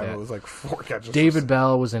last time. It was 4 catches. David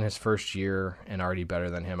Bell was in his first year and already better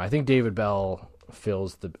than him. I think David Bell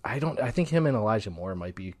fills the... I think him and Elijah Moore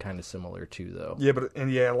might be kind of similar too, though.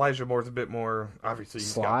 Yeah, Elijah Moore's a bit more, obviously...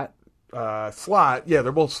 Slot? Slot. Yeah,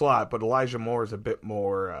 they're both slot, but Elijah Moore is a bit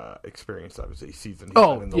more experienced, obviously, seasoned. He's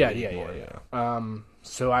been in the league more.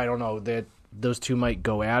 So I don't know that those two might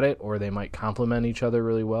go at it, or they might complement each other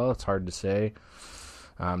really well. It's hard to say.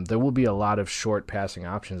 There will be a lot of short passing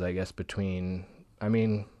options, I guess, between. I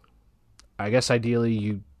mean, I guess ideally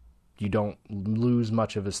you don't lose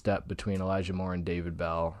much of a step between Elijah Moore and David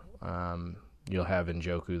Bell. You'll have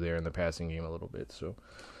Njoku there in the passing game a little bit. So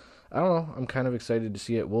I don't know. I'm kind of excited to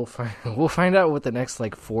see it. We'll find out what the next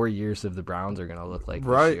 4 years of the Browns are going to look like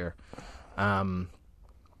this year. I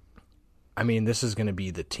mean, this is going to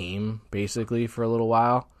be the team basically for a little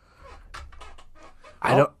while.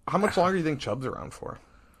 How much longer do you think Chubb's around for?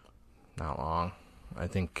 Not long. I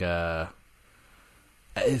think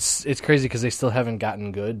it's crazy because they still haven't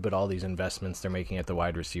gotten good, but all these investments they're making at the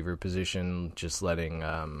wide receiver position, just letting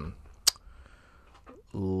our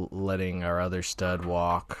other stud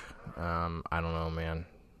walk. I don't know, man.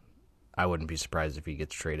 I wouldn't be surprised if he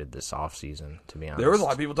gets traded this offseason, to be honest. There was a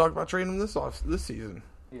lot of people talking about trading him this season.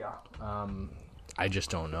 Yeah. I just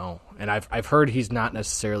don't know. And I've heard he's not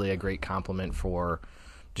necessarily a great compliment for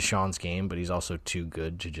Deshaun's game, but he's also too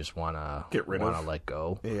good to just want to let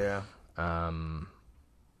go. Yeah.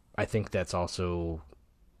 I think that's also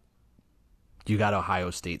you got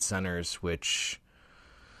Ohio State centers, which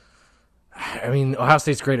I mean, Ohio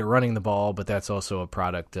State's great at running the ball, but that's also a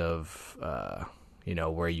product of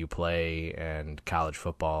where you play and college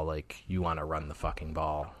football. Like, you want to run the fucking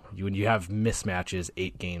ball. When you have mismatches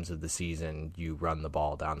 8 games of the season, you run the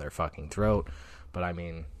ball down their fucking throat. But I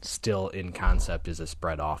mean, still in concept is a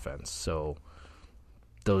spread offense. So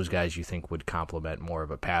those guys you think would complement more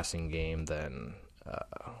of a passing game than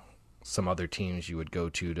some other teams you would go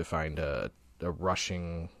to find a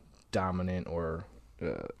rushing dominant or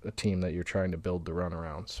a team that you're trying to build the run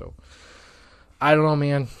around. So I don't know,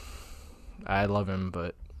 man. I love him,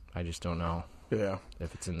 but I just don't know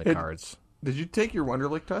if it's in the cards. Did you take your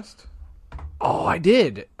Wonderlic test? Oh, I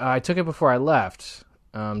did. I took it before I left.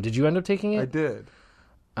 Did you end up taking it? I did.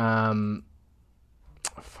 Fuck.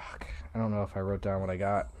 I don't know if I wrote down what I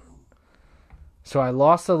got. So I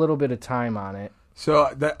lost a little bit of time on it.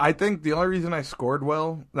 So I think the only reason I scored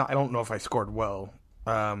well, I don't know if I scored well,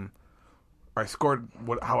 I scored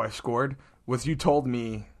how I scored, was you told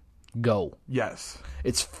me. Go. Yes.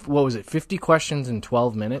 It's, 50 questions in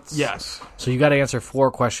 12 minutes? Yes. So you got to answer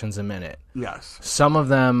 4 questions a minute. Yes. Some of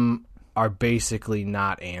them are basically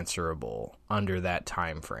not answerable under that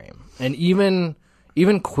time frame. And even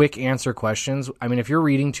quick answer questions, I mean, if you're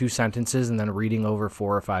reading 2 sentences and then reading over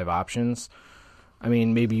 4 or 5 options, I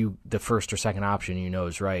mean, maybe the first or second option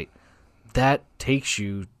is right. That takes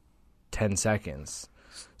you 10 seconds.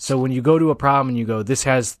 So when you go to a problem and you go, this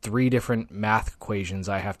has 3 different math equations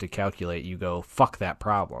I have to calculate, you go, fuck that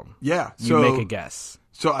problem. Yeah. You make a guess.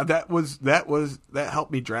 So that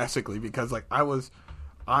helped me drastically because I was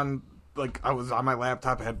on my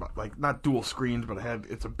laptop. I had not dual screens, but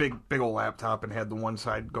it's a big old laptop and had the one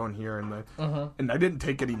side going here and I didn't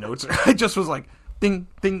take any notes. I just was like, ding,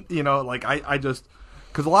 ding, I just.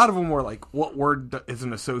 Because a lot of them were what word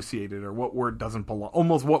isn't associated or what word doesn't belong,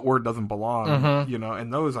 almost what word doesn't belong,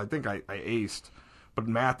 and those I think I aced. But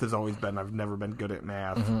math has always been, I've never been good at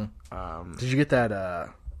math. Mm-hmm. Did you get that,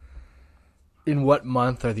 in what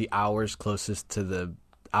month are the hours closest to the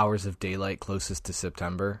hours of daylight closest to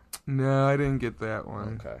September? No, I didn't get that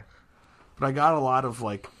one. Okay. But I got a lot of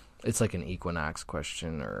It's like an equinox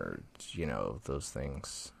question or, those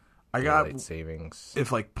things. I got daylight savings.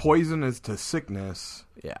 If poison is to sickness,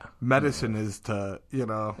 medicine is to and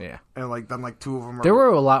then 2 of them. There were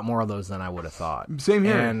a lot more of those than I would have thought. Same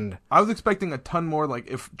here. And I was expecting a ton more.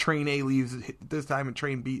 If train A leaves this time and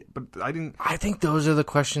train B, but I didn't. I think those are the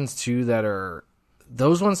questions too that are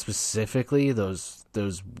those ones specifically. Those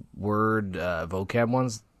word vocab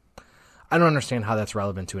ones. I don't understand how that's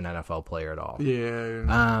relevant to an NFL player at all.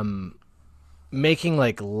 Yeah. Making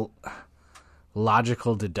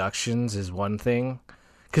logical deductions is one thing,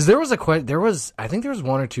 because there was I think there was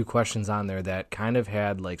 1 or 2 questions on there that kind of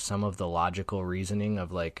had some of the logical reasoning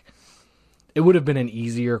of it would have been an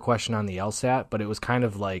easier question on the LSAT, but it was kind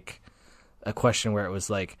of a question where it was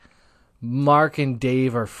Mark and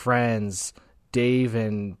Dave are friends, Dave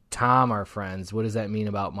and Tom are friends. What does that mean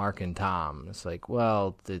about Mark and Tom? It's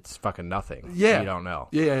well, it's fucking nothing. Yeah. You don't know.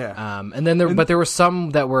 Yeah. And then but there were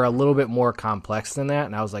some that were a little bit more complex than that,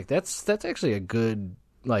 and I was that's actually a good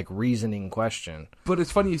reasoning question. But it's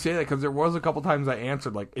funny you say that because there was a couple times I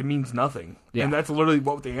answered it means nothing, and that's literally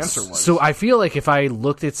what the answer was. So I feel if I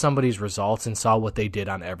looked at somebody's results and saw what they did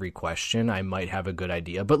on every question, I might have a good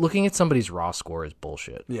idea. But looking at somebody's raw score is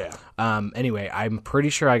bullshit. Yeah. Anyway, I'm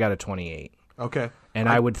pretty sure I got a 28. Okay. And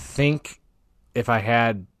I would think if I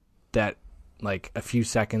had that, like, a few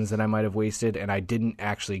seconds that I might have wasted, and I didn't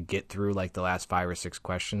actually get through, like, the last 5 or 6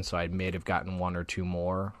 questions, so I may have gotten 1 or 2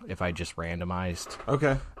 more if I just randomized.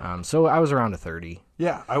 Okay. So I was around a 30.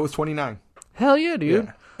 Yeah, I was 29. Hell yeah, dude.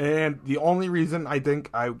 Yeah. And the only reason I think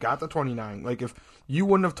I got the 29, like, if you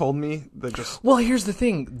wouldn't have told me that just... Well, here's the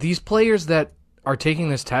thing. These players that are taking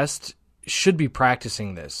this test should be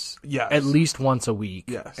practicing this at least once a week.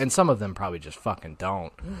 Yes. And some of them probably just fucking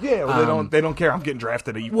don't. Yeah, well, they don't care. I'm getting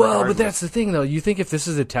drafted. Well, but that's the thing, though. You think if this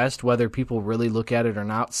is a test, whether people really look at it or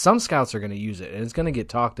not, some scouts are going to use it, and it's going to get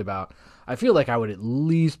talked about. I feel like I would at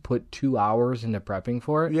least put 2 hours into prepping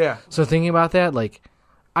for it. Yeah. So thinking about that, like,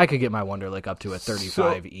 I could get my Wonderlic up to a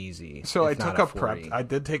 35 easy. So I took a 40. prep. I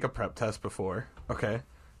did take a prep test before. Okay,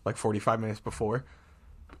 like 45 minutes before.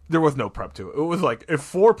 There was no prep to it. It was like, if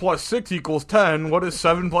 4 plus 6 equals 10, what is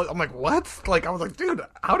 7 plus... I'm like, what? Like, I was like, dude,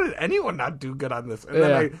 how did anyone not do good on this? And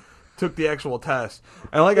then I took the actual test.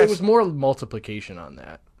 And like, it was more multiplication on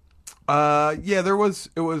that. Yeah, there was...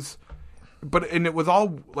 It was... But, and it was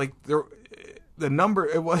all, like, the number...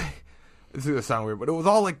 It was... This is going to sound weird, but it was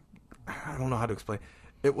all, like... I don't know how to explain.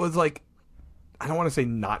 It was, like... I don't want to say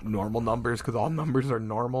not normal numbers, because all numbers are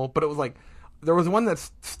normal, but it was, like... There was one that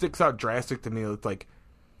sticks out drastic to me. It's, like...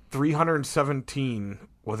 317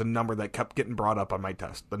 was a number that kept getting brought up on my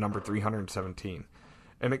test. The number 317,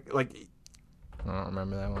 and it, like, I don't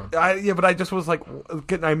remember that one. Yeah, but I just was like,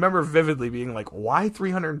 I remember vividly being like, why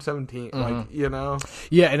 317? Like, you know?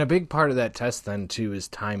 Yeah, and a big part of that test then too is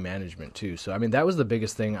time management too. So I mean, that was the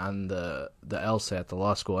biggest thing on the LSAT, the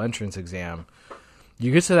law school entrance exam.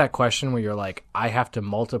 You get to that question where you're like, I have to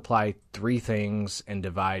multiply 3 things and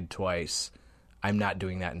divide twice. I'm not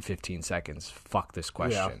doing that in 15 seconds. Fuck this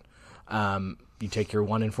question. Yeah. You take your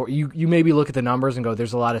 1 and 4. You maybe look at the numbers and go,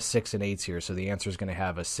 there's a lot of 6 and 8s here, so the answer is going to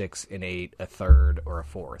have a 6 and 8, a third, or a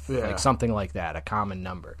fourth. Yeah. Like something like that, a common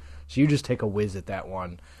number. So you just take a whiz at that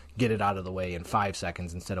one, get it out of the way in 5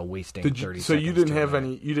 seconds instead of wasting 30 seconds. So you didn't have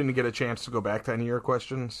any, you didn't get a chance to go back to any of your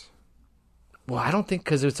questions? Well, I don't think,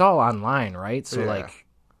 because it's all online, right? So like...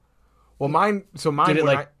 Well, mine when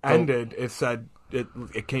like, I ended, it said...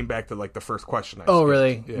 It came back to, like, the first question I skipped.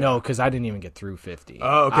 Really? Yeah. No, because I didn't even get through 50.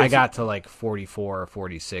 Oh, okay. I got to, like, 44 or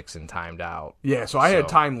 46 and timed out. Yeah, so I had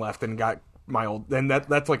time left and got my old... And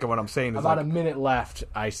that's, like, what I'm saying. Is about like, a minute left,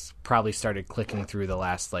 I probably started clicking through the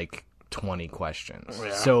last, like, 20 questions.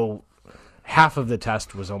 Yeah. So half of the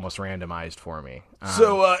test was almost randomized for me.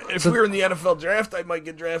 If we were in the NFL draft, I might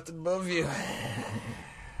get drafted above you.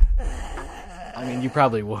 I mean, you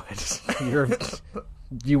probably would.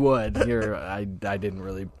 You would. I didn't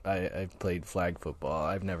really. I played flag football.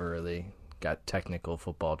 I've never really got technical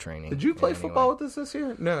football training. Did you play football with us this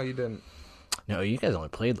year? No, you didn't. No, you guys only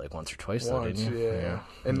played like once or twice, though, didn't you? Yeah.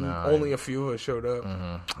 And only a few of us showed up.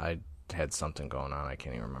 Mm-hmm. I had something going on. I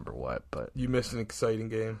can't even remember what, but... You missed an exciting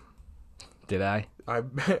game. Did I?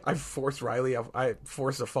 I forced Riley. I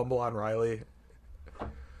forced a fumble on Riley.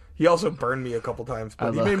 He also burned me a couple times,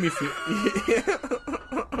 but he made me feel...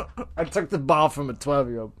 I took the ball from a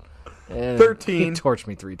 12-year-old. 13. He torched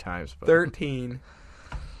me 3 times. But. 13.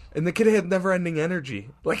 And the kid had never-ending energy.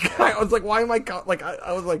 Like, I was like, why am I... Like,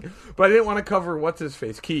 I was like... But I didn't want to cover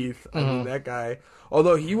what's-his-face, Keith. I mean, that guy.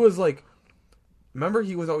 Although he was like... Remember,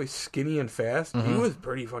 he was always skinny and fast? He was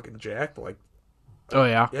pretty fucking jacked. Like... Oh,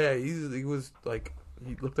 yeah? Yeah, he was like...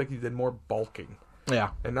 He looked like he did more bulking.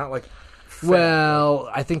 Yeah. And not like... Fat. Well,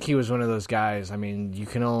 I think he was one of those guys. I mean, you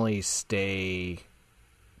can only stay...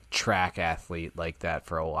 track athlete like that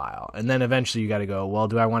for a while, and then eventually you got to go, well,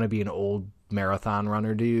 do I want to be an old marathon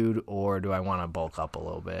runner dude, or do I want to bulk up a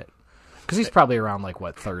little bit? Because he's probably around like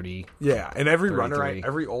 30. Yeah, and every 33. runner,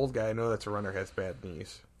 every old guy I know that's a runner has bad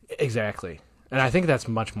knees. Exactly, and I think that's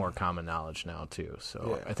much more common knowledge now too.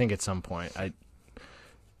 So yeah. I think at some point,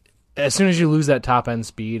 as soon as you lose that top end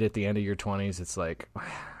speed at the end of your 20s, it's like, I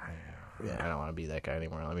don't want to be that guy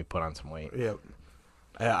anymore. Let me put on some weight. Yeah.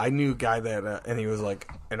 I knew a guy that, and he was like,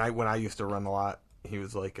 when I used to run a lot, he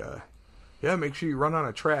was like, yeah, make sure you run on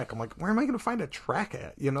a track. I'm like, where am I going to find a track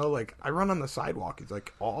at? You know, like, I run on the sidewalk. He's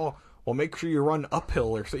like, oh, well, make sure you run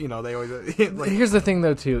uphill or so. You know, they always. Like, here's the thing,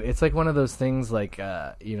 though, too. It's like one of those things like,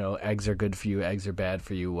 eggs are good for you, eggs are bad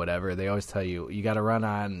for you, whatever. They always tell you, you got to run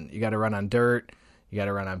on dirt. You got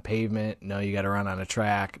to run on pavement. No, you got to run on a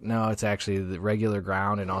track. No, it's actually the regular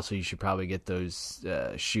ground, and also you should probably get those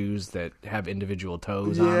shoes that have individual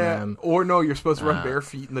toes on them. Or no, you're supposed to run bare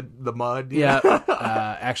feet in the mud. Yeah,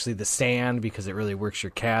 actually the sand, because it really works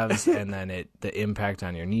your calves, and then the impact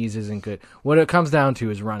on your knees isn't good. What it comes down to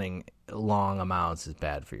is running long amounts is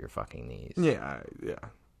bad for your fucking knees. Yeah.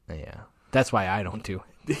 That's why I don't do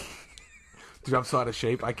it. Dude, I'm so out of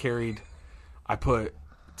shape. I put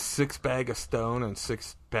 6 bags of stone and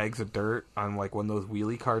 6 bags of dirt on like one of those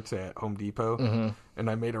wheelie carts at Home Depot, and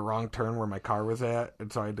I made a wrong turn where my car was at,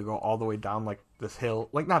 and so I had to go all the way down like this hill,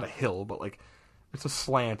 like not a hill, but like it's a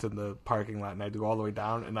slant in the parking lot, and I had to go all the way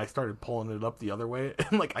down, and I started pulling it up the other way,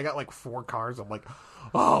 and like I got like 4 cars. I'm like,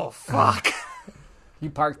 oh fuck. You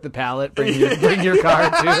parked the pallet, bring your car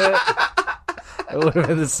to it. It would have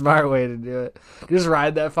been the smart way to do it. Just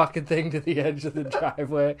ride that fucking thing to the edge of the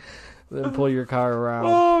driveway, then pull your car around.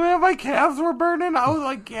 Oh man, my calves were burning. I was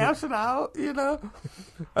like gassing out, you know.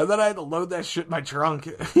 And then I had to load that shit in my trunk.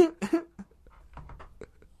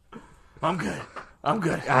 I'm good.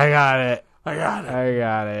 I got it. I got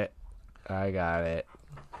it.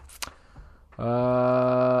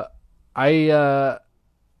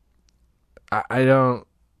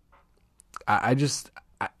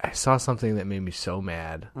 I saw something that made me so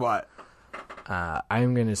mad. What?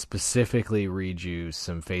 I'm going to specifically read you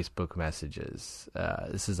some Facebook messages.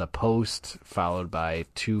 This is a post followed by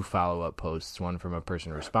 2 follow-up posts, one from a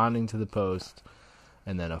person responding to the post,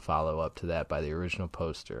 and then a follow-up to that by the original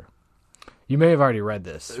poster. You may have already read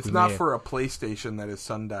this. It's not for a PlayStation that his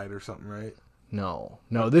son died or something, right? No.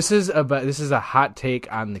 This is a hot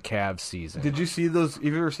take on the Cavs season. Did you see those? Have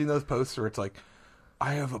you ever seen those posts where it's like,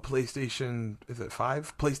 I have a PlayStation, is it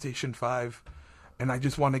 5? PlayStation 5, and I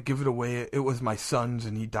just want to give it away. It was my son's,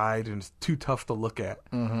 and he died, and it's too tough to look at.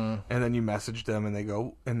 Mm-hmm. And then you message them, and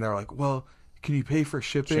they're like, well, can you pay for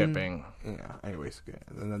shipping? Yeah, anyways. Okay.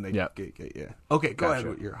 And then they get yeah. Okay, go ahead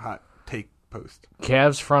with your hot take post.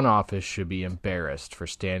 Cavs front office should be embarrassed for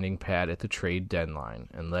standing pat at the trade deadline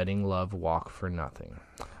and letting Love walk for nothing.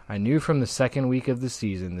 I knew from the second week of the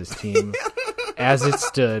season this team, as it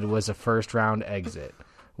stood, was a first-round exit.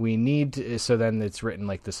 We need to, so then it's written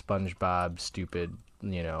like the SpongeBob stupid,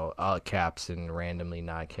 all caps and randomly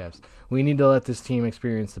not caps. We need to let this team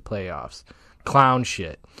experience the playoffs. Clown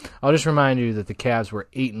shit. I'll just remind you that the Cavs were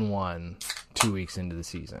 8-1 2 weeks into the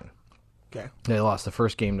season. Okay. They lost the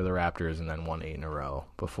first game to the Raptors and then won 8 in a row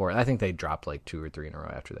before. I think they dropped like 2 or 3 in a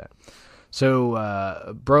row after that.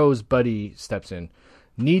 So, Bro's buddy steps in.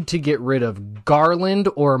 Need to get rid of Garland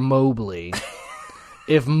or Mobley.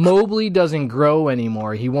 If Mobley doesn't grow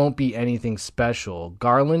anymore, he won't be anything special.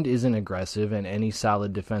 Garland isn't aggressive, and any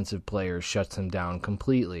solid defensive player shuts him down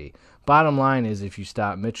completely. Bottom line is, if you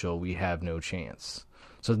stop Mitchell, we have no chance.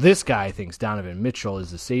 So this guy thinks Donovan Mitchell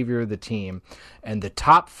is the savior of the team, and the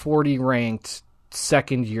top 40 ranked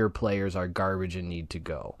second-year players are garbage and need to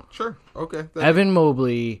go. Sure, okay. Evan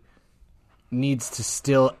Mobley needs to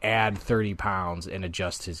still add 30 pounds and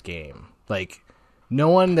adjust his game. Like, no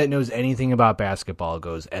one that knows anything about basketball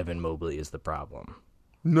goes, Evan Mobley is the problem.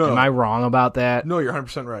 No. Am I wrong about that? No, you're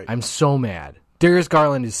 100% right. I'm so mad. Darius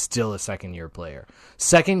Garland is still a second-year player.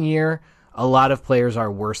 Second year, a lot of players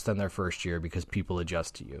are worse than their first year because people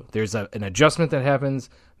adjust to you. There's an adjustment that happens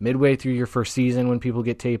midway through your first season when people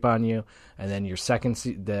get tape on you, and then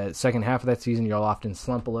the second half of that season, you'll often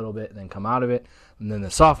slump a little bit and then come out of it. And then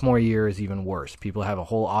the sophomore year is even worse. People have a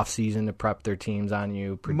whole offseason to prep their teams on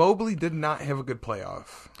you. Mobley did not have a good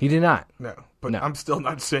playoff. He did not. No, but I'm still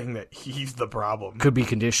not saying that he's the problem. Could be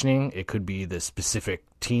conditioning. It could be the specific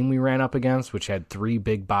team we ran up against, which had 3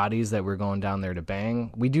 big bodies that we're going down there to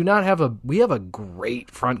bang. We have a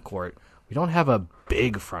great front court. We don't have a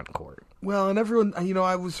big front court. Well, and everyone,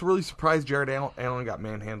 I was really surprised Jared Allen got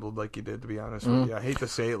manhandled like he did, to be honest with you. I hate to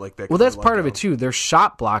say it like that. Well, that's part of it, too. They're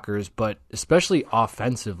shot blockers, but especially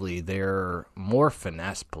offensively, they're more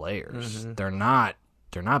finesse players. Mm-hmm. They're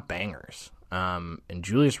not bangers. And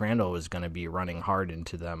Julius Randle is going to be running hard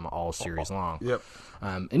into them all series long. Yep.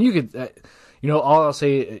 And you could, all I'll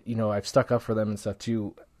say, I've stuck up for them and stuff,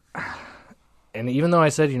 too. And even though I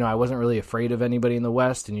said, I wasn't really afraid of anybody in the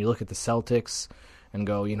West, and you look at the Celtics and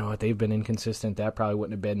go, what, they've been inconsistent. That probably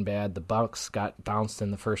wouldn't have been bad. The Bucks got bounced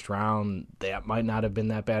in the first round. That might not have been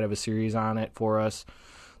that bad of a series on it for us.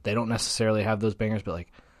 They don't necessarily have those bangers, but,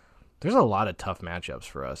 there's a lot of tough matchups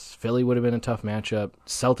for us. Philly would have been a tough matchup.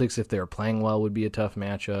 Celtics, if they were playing well, would be a tough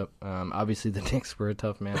matchup. Obviously, the Knicks were a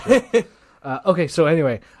tough matchup. Okay, so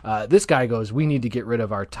anyway, this guy goes, we need to get rid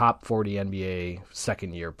of our top 40 NBA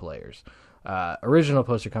second-year players. Original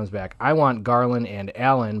poster comes back. I want Garland and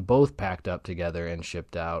Allen both packed up together and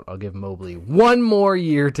shipped out. I'll give Mobley 1 more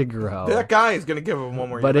year to grow. That guy is going to give him 1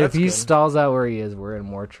 more year. But if he stalls out where he is, we're in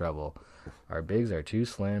more trouble. Our bigs are too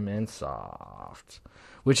slim and soft.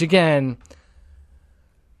 Which, again,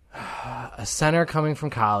 a center coming from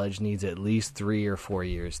college needs at least 3 or 4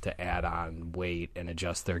 years to add on weight and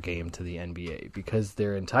adjust their game to the NBA. Because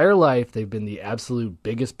their entire life, they've been the absolute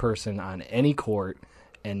biggest person on any court,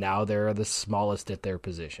 and now they're the smallest at their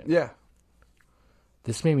position. Yeah.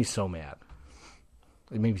 This made me so mad.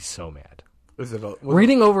 It made me so mad. Is it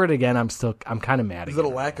reading over it again? I'm kind of mad. Is it a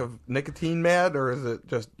lack of nicotine mad, or is it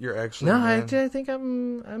just you're actually? No, I think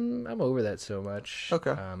I'm over that so much.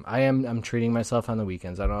 Okay. I'm treating myself on the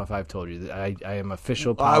weekends. I don't know if I've told you that I am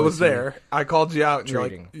official policy. I was there. I called you out, and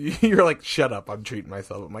treating. you're like, shut up. I'm treating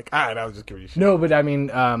myself. I'm like, all right, I was just giving you shit. No, but I mean,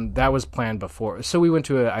 that was planned before. So we went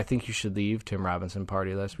to I Think You Should Leave, Tim Robinson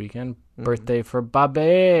party last weekend. Birthday for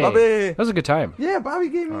Bobby. That was a good time. Yeah, Bobby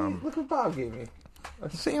gave me. Look what Bob gave me. A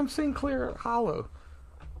Sam Sinclair Hollow.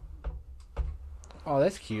 Oh,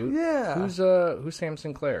 that's cute. Yeah. Who's Sam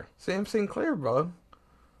Sinclair? Sam Sinclair, bro.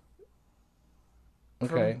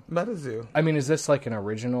 Okay. From MetaZoo. I mean, is this like an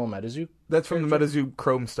original MetaZoo? That's from the MetaZoo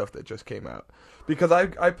Chrome stuff that just came out. Because I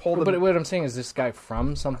pulled. But what I'm saying is, this guy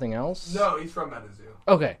from something else? No, he's from MetaZoo.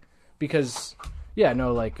 Okay, because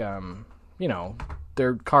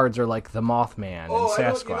their cards are like the Mothman and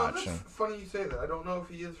Sasquatch. That's funny you say that. I don't know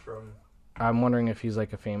if he is from. I'm wondering if he's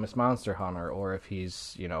like a famous monster hunter, or if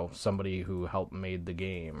he's somebody who helped made the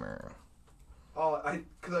game, or. Oh,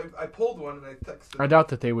 because I pulled one and I texted. I doubt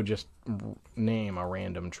that they would just name a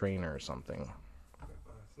random trainer or something.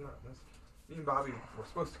 It's not. Me and Bobby were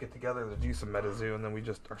supposed to get together to do some MetaZoo, and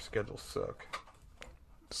then our schedules suck.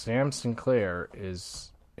 Sam Sinclair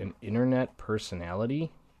is an internet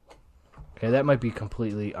personality. Okay, that might be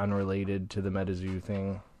completely unrelated to the MetaZoo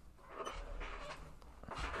thing.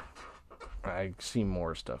 I see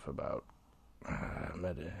more stuff about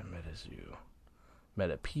MetaZoo.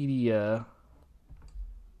 Metapedia.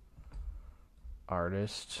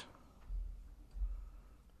 Artist.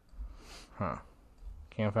 Huh.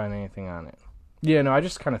 Can't find anything on it. Yeah, no, I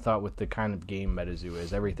just kind of thought with the kind of game MetaZoo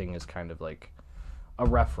is, everything is kind of like a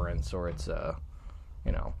reference, or it's a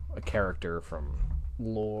character from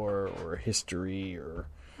lore or history or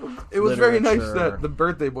It was literature. very nice that the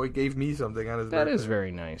birthday boy gave me something on his birthday. That is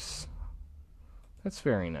very nice. That's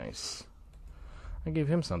very nice. I gave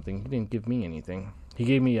him something. He didn't give me anything. He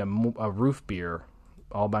gave me a roof beer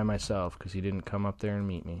all by myself because he didn't come up there and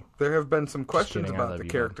meet me. There have been some questions kidding, about the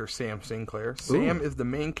character Sam Sinclair. Sam is the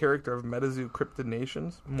main character of MetaZoo Cryptid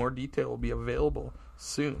Nations. More detail will be available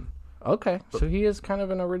soon. Okay, so he is kind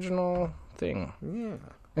of an original thing. Yeah.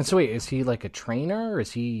 And so wait, is he like a trainer?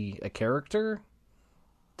 Is he a character?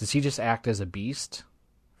 Does he just act as a beast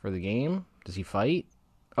for the game? Does he fight?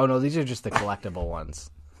 Oh no, these are just the collectible ones.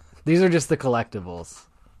 These are just the collectibles.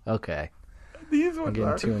 Okay. These ones I'm getting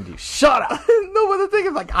are. too in deep. Shut up! No, but the thing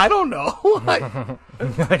is, I don't know.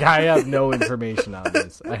 Like, I have no information on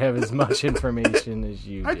this. I have as much information as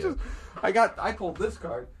you do. I pulled this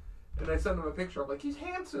card, and I sent him a picture. I'm like, he's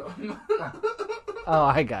handsome. Oh,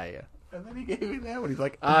 I got you. And then he gave me that one. He's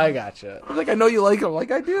like, I gotcha. He's like, I know you like him. I'm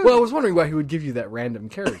like, I do. Well, I was wondering why he would give you that random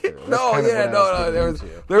character. No.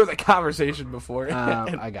 There was a conversation before.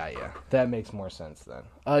 I got you. That makes more sense then.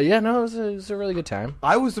 It was a really good time.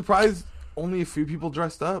 I was surprised only a few people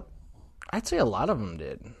dressed up. I'd say a lot of them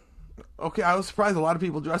did. Okay, I was surprised a lot of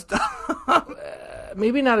people dressed up.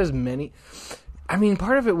 Maybe not as many. I mean,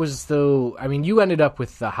 part of it was you ended up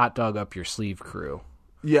with the hot dog up your sleeve crew.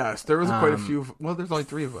 Yes, there was quite a few. Well, there's only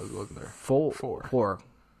 3 of us, wasn't there? Four.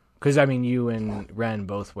 Because, you and Ren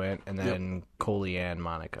both went, and then Coley and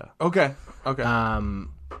Monica. Okay. I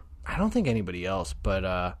don't think anybody else, but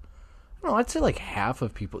I'd say like half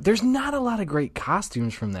of people. There's not a lot of great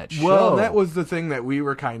costumes from that show. Well, that was the thing that we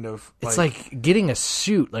were kind of. It's like getting a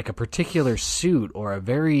suit, like a particular suit, or a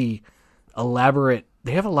very elaborate.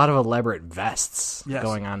 They have a lot of elaborate vests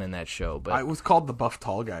going on in that show. But I was called the buff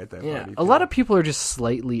tall guy at that party. A lot of people are just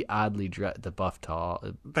slightly oddly dressed. The buff tall,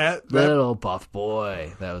 that little buff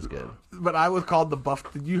boy. That was good. But I was called the buff.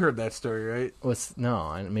 You heard that story, right?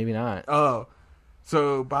 No, maybe not. Oh,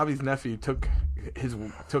 so Bobby's nephew took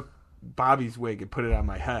Bobby's wig and put it on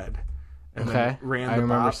my head. And then I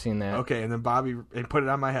remember seeing that. Okay, and then Bobby put it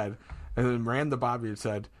on my head, and then ran to Bobby and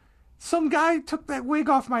said, "Some guy took that wig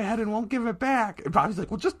off my head and won't give it back." And Bobby's like,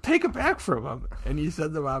 "Well, just take it back from him." And he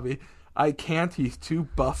said to Bobby, "I can't. He's too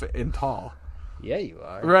buff and tall." Yeah, you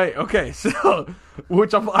are. Right. Okay. So,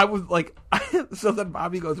 I was like, so then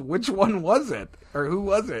Bobby goes, "Which one was it, or who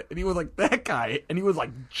was it?" And he was like, "That guy." And he was like,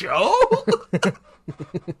 "Joe."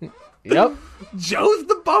 Yep. Joe's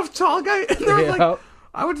the buff tall guy. And there was like,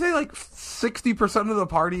 I would say like 60% of the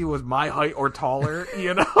party was my height or taller.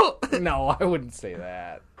 No, I wouldn't say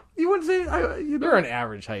that. You wouldn't say You're an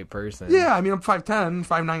average height person. Yeah, I mean, I'm 5'10",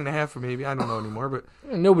 5'9.5", maybe. I don't know anymore, but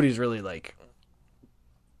nobody's really like.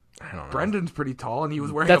 I don't know. Brendan's pretty tall, and he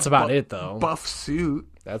was wearing. That's about it, though. Buff suit.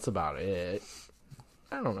 That's about it.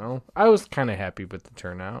 I don't know. I was kind of happy with the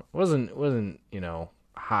turnout. wasn't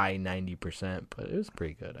high 90%, but it was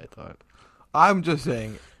pretty good. I thought. I'm just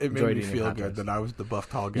saying it made Enjoyed me eating feel hot good dogs. that I was the buff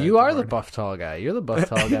tall guy. You are the buff tall guy. You're the buff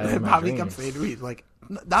tall guy. in my Bobby dreams. kept saying to me, he's like,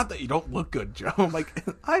 not that you don't look good, Joe. I'm like,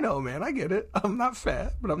 I know, man. I get it. I'm not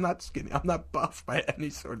fat, but I'm not skinny. I'm not buff by any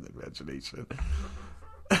sort of imagination.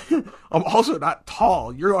 I'm also not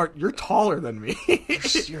tall. You're taller than me.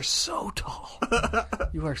 You're so tall.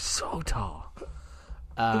 You are so tall.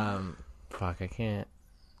 Fuck, I can't.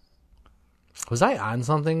 Was I on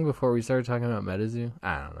something before we started talking about MetaZoo?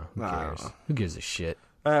 I don't know. Who cares? Who gives a shit?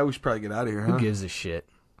 We should probably get out of here, huh? Who gives a shit?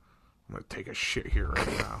 I'm going to take a shit here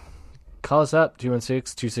right now. Call us up,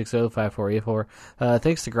 216-260-5484.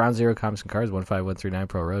 Thanks to Ground Zero Comics and Cards, 15139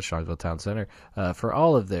 Pro Road, Strongsville Town Center, for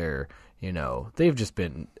all of their, they've just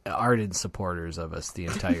been ardent supporters of us the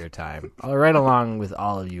entire time. Right along with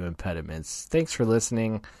all of you impediments. Thanks for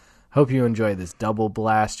listening. Hope you enjoy this double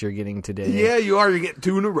blast you're getting today. Yeah, you are. You're getting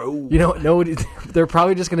 2 in a row. Nobody, they're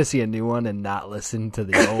probably just going to see a new one and not listen to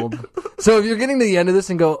the old. So if you're getting to the end of this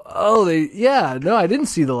and go, I didn't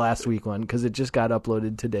see the last week one because it just got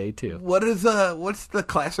uploaded today too. What's the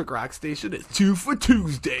classic rock station? It's 2 for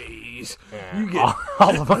Tuesdays. You get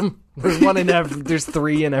all of them. There's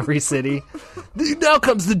 3 in every city. Now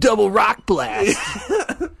comes the double rock blast.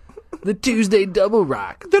 The Tuesday double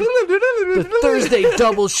rock. The Thursday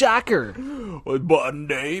double shocker.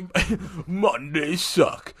 Mondays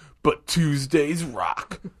suck, but Tuesdays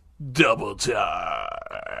rock. Double time.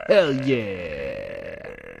 Hell yeah.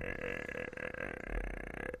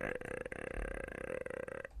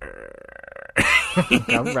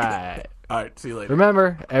 All right. All right, see you later.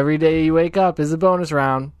 Remember, every day you wake up is a bonus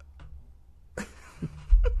round.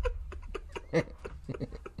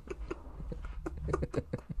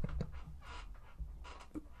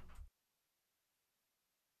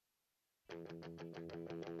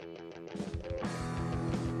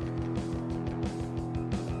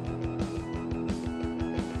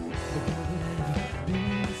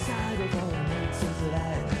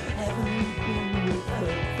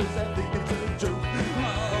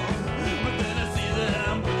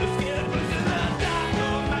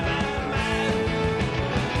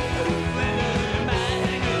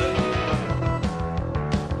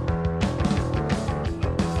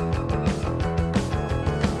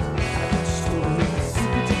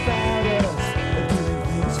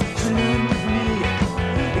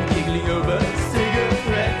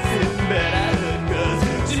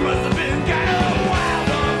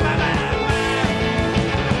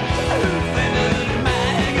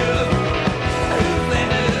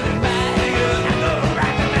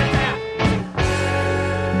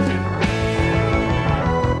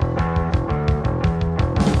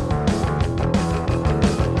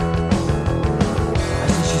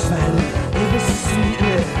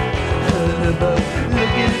 Sweetly, heard about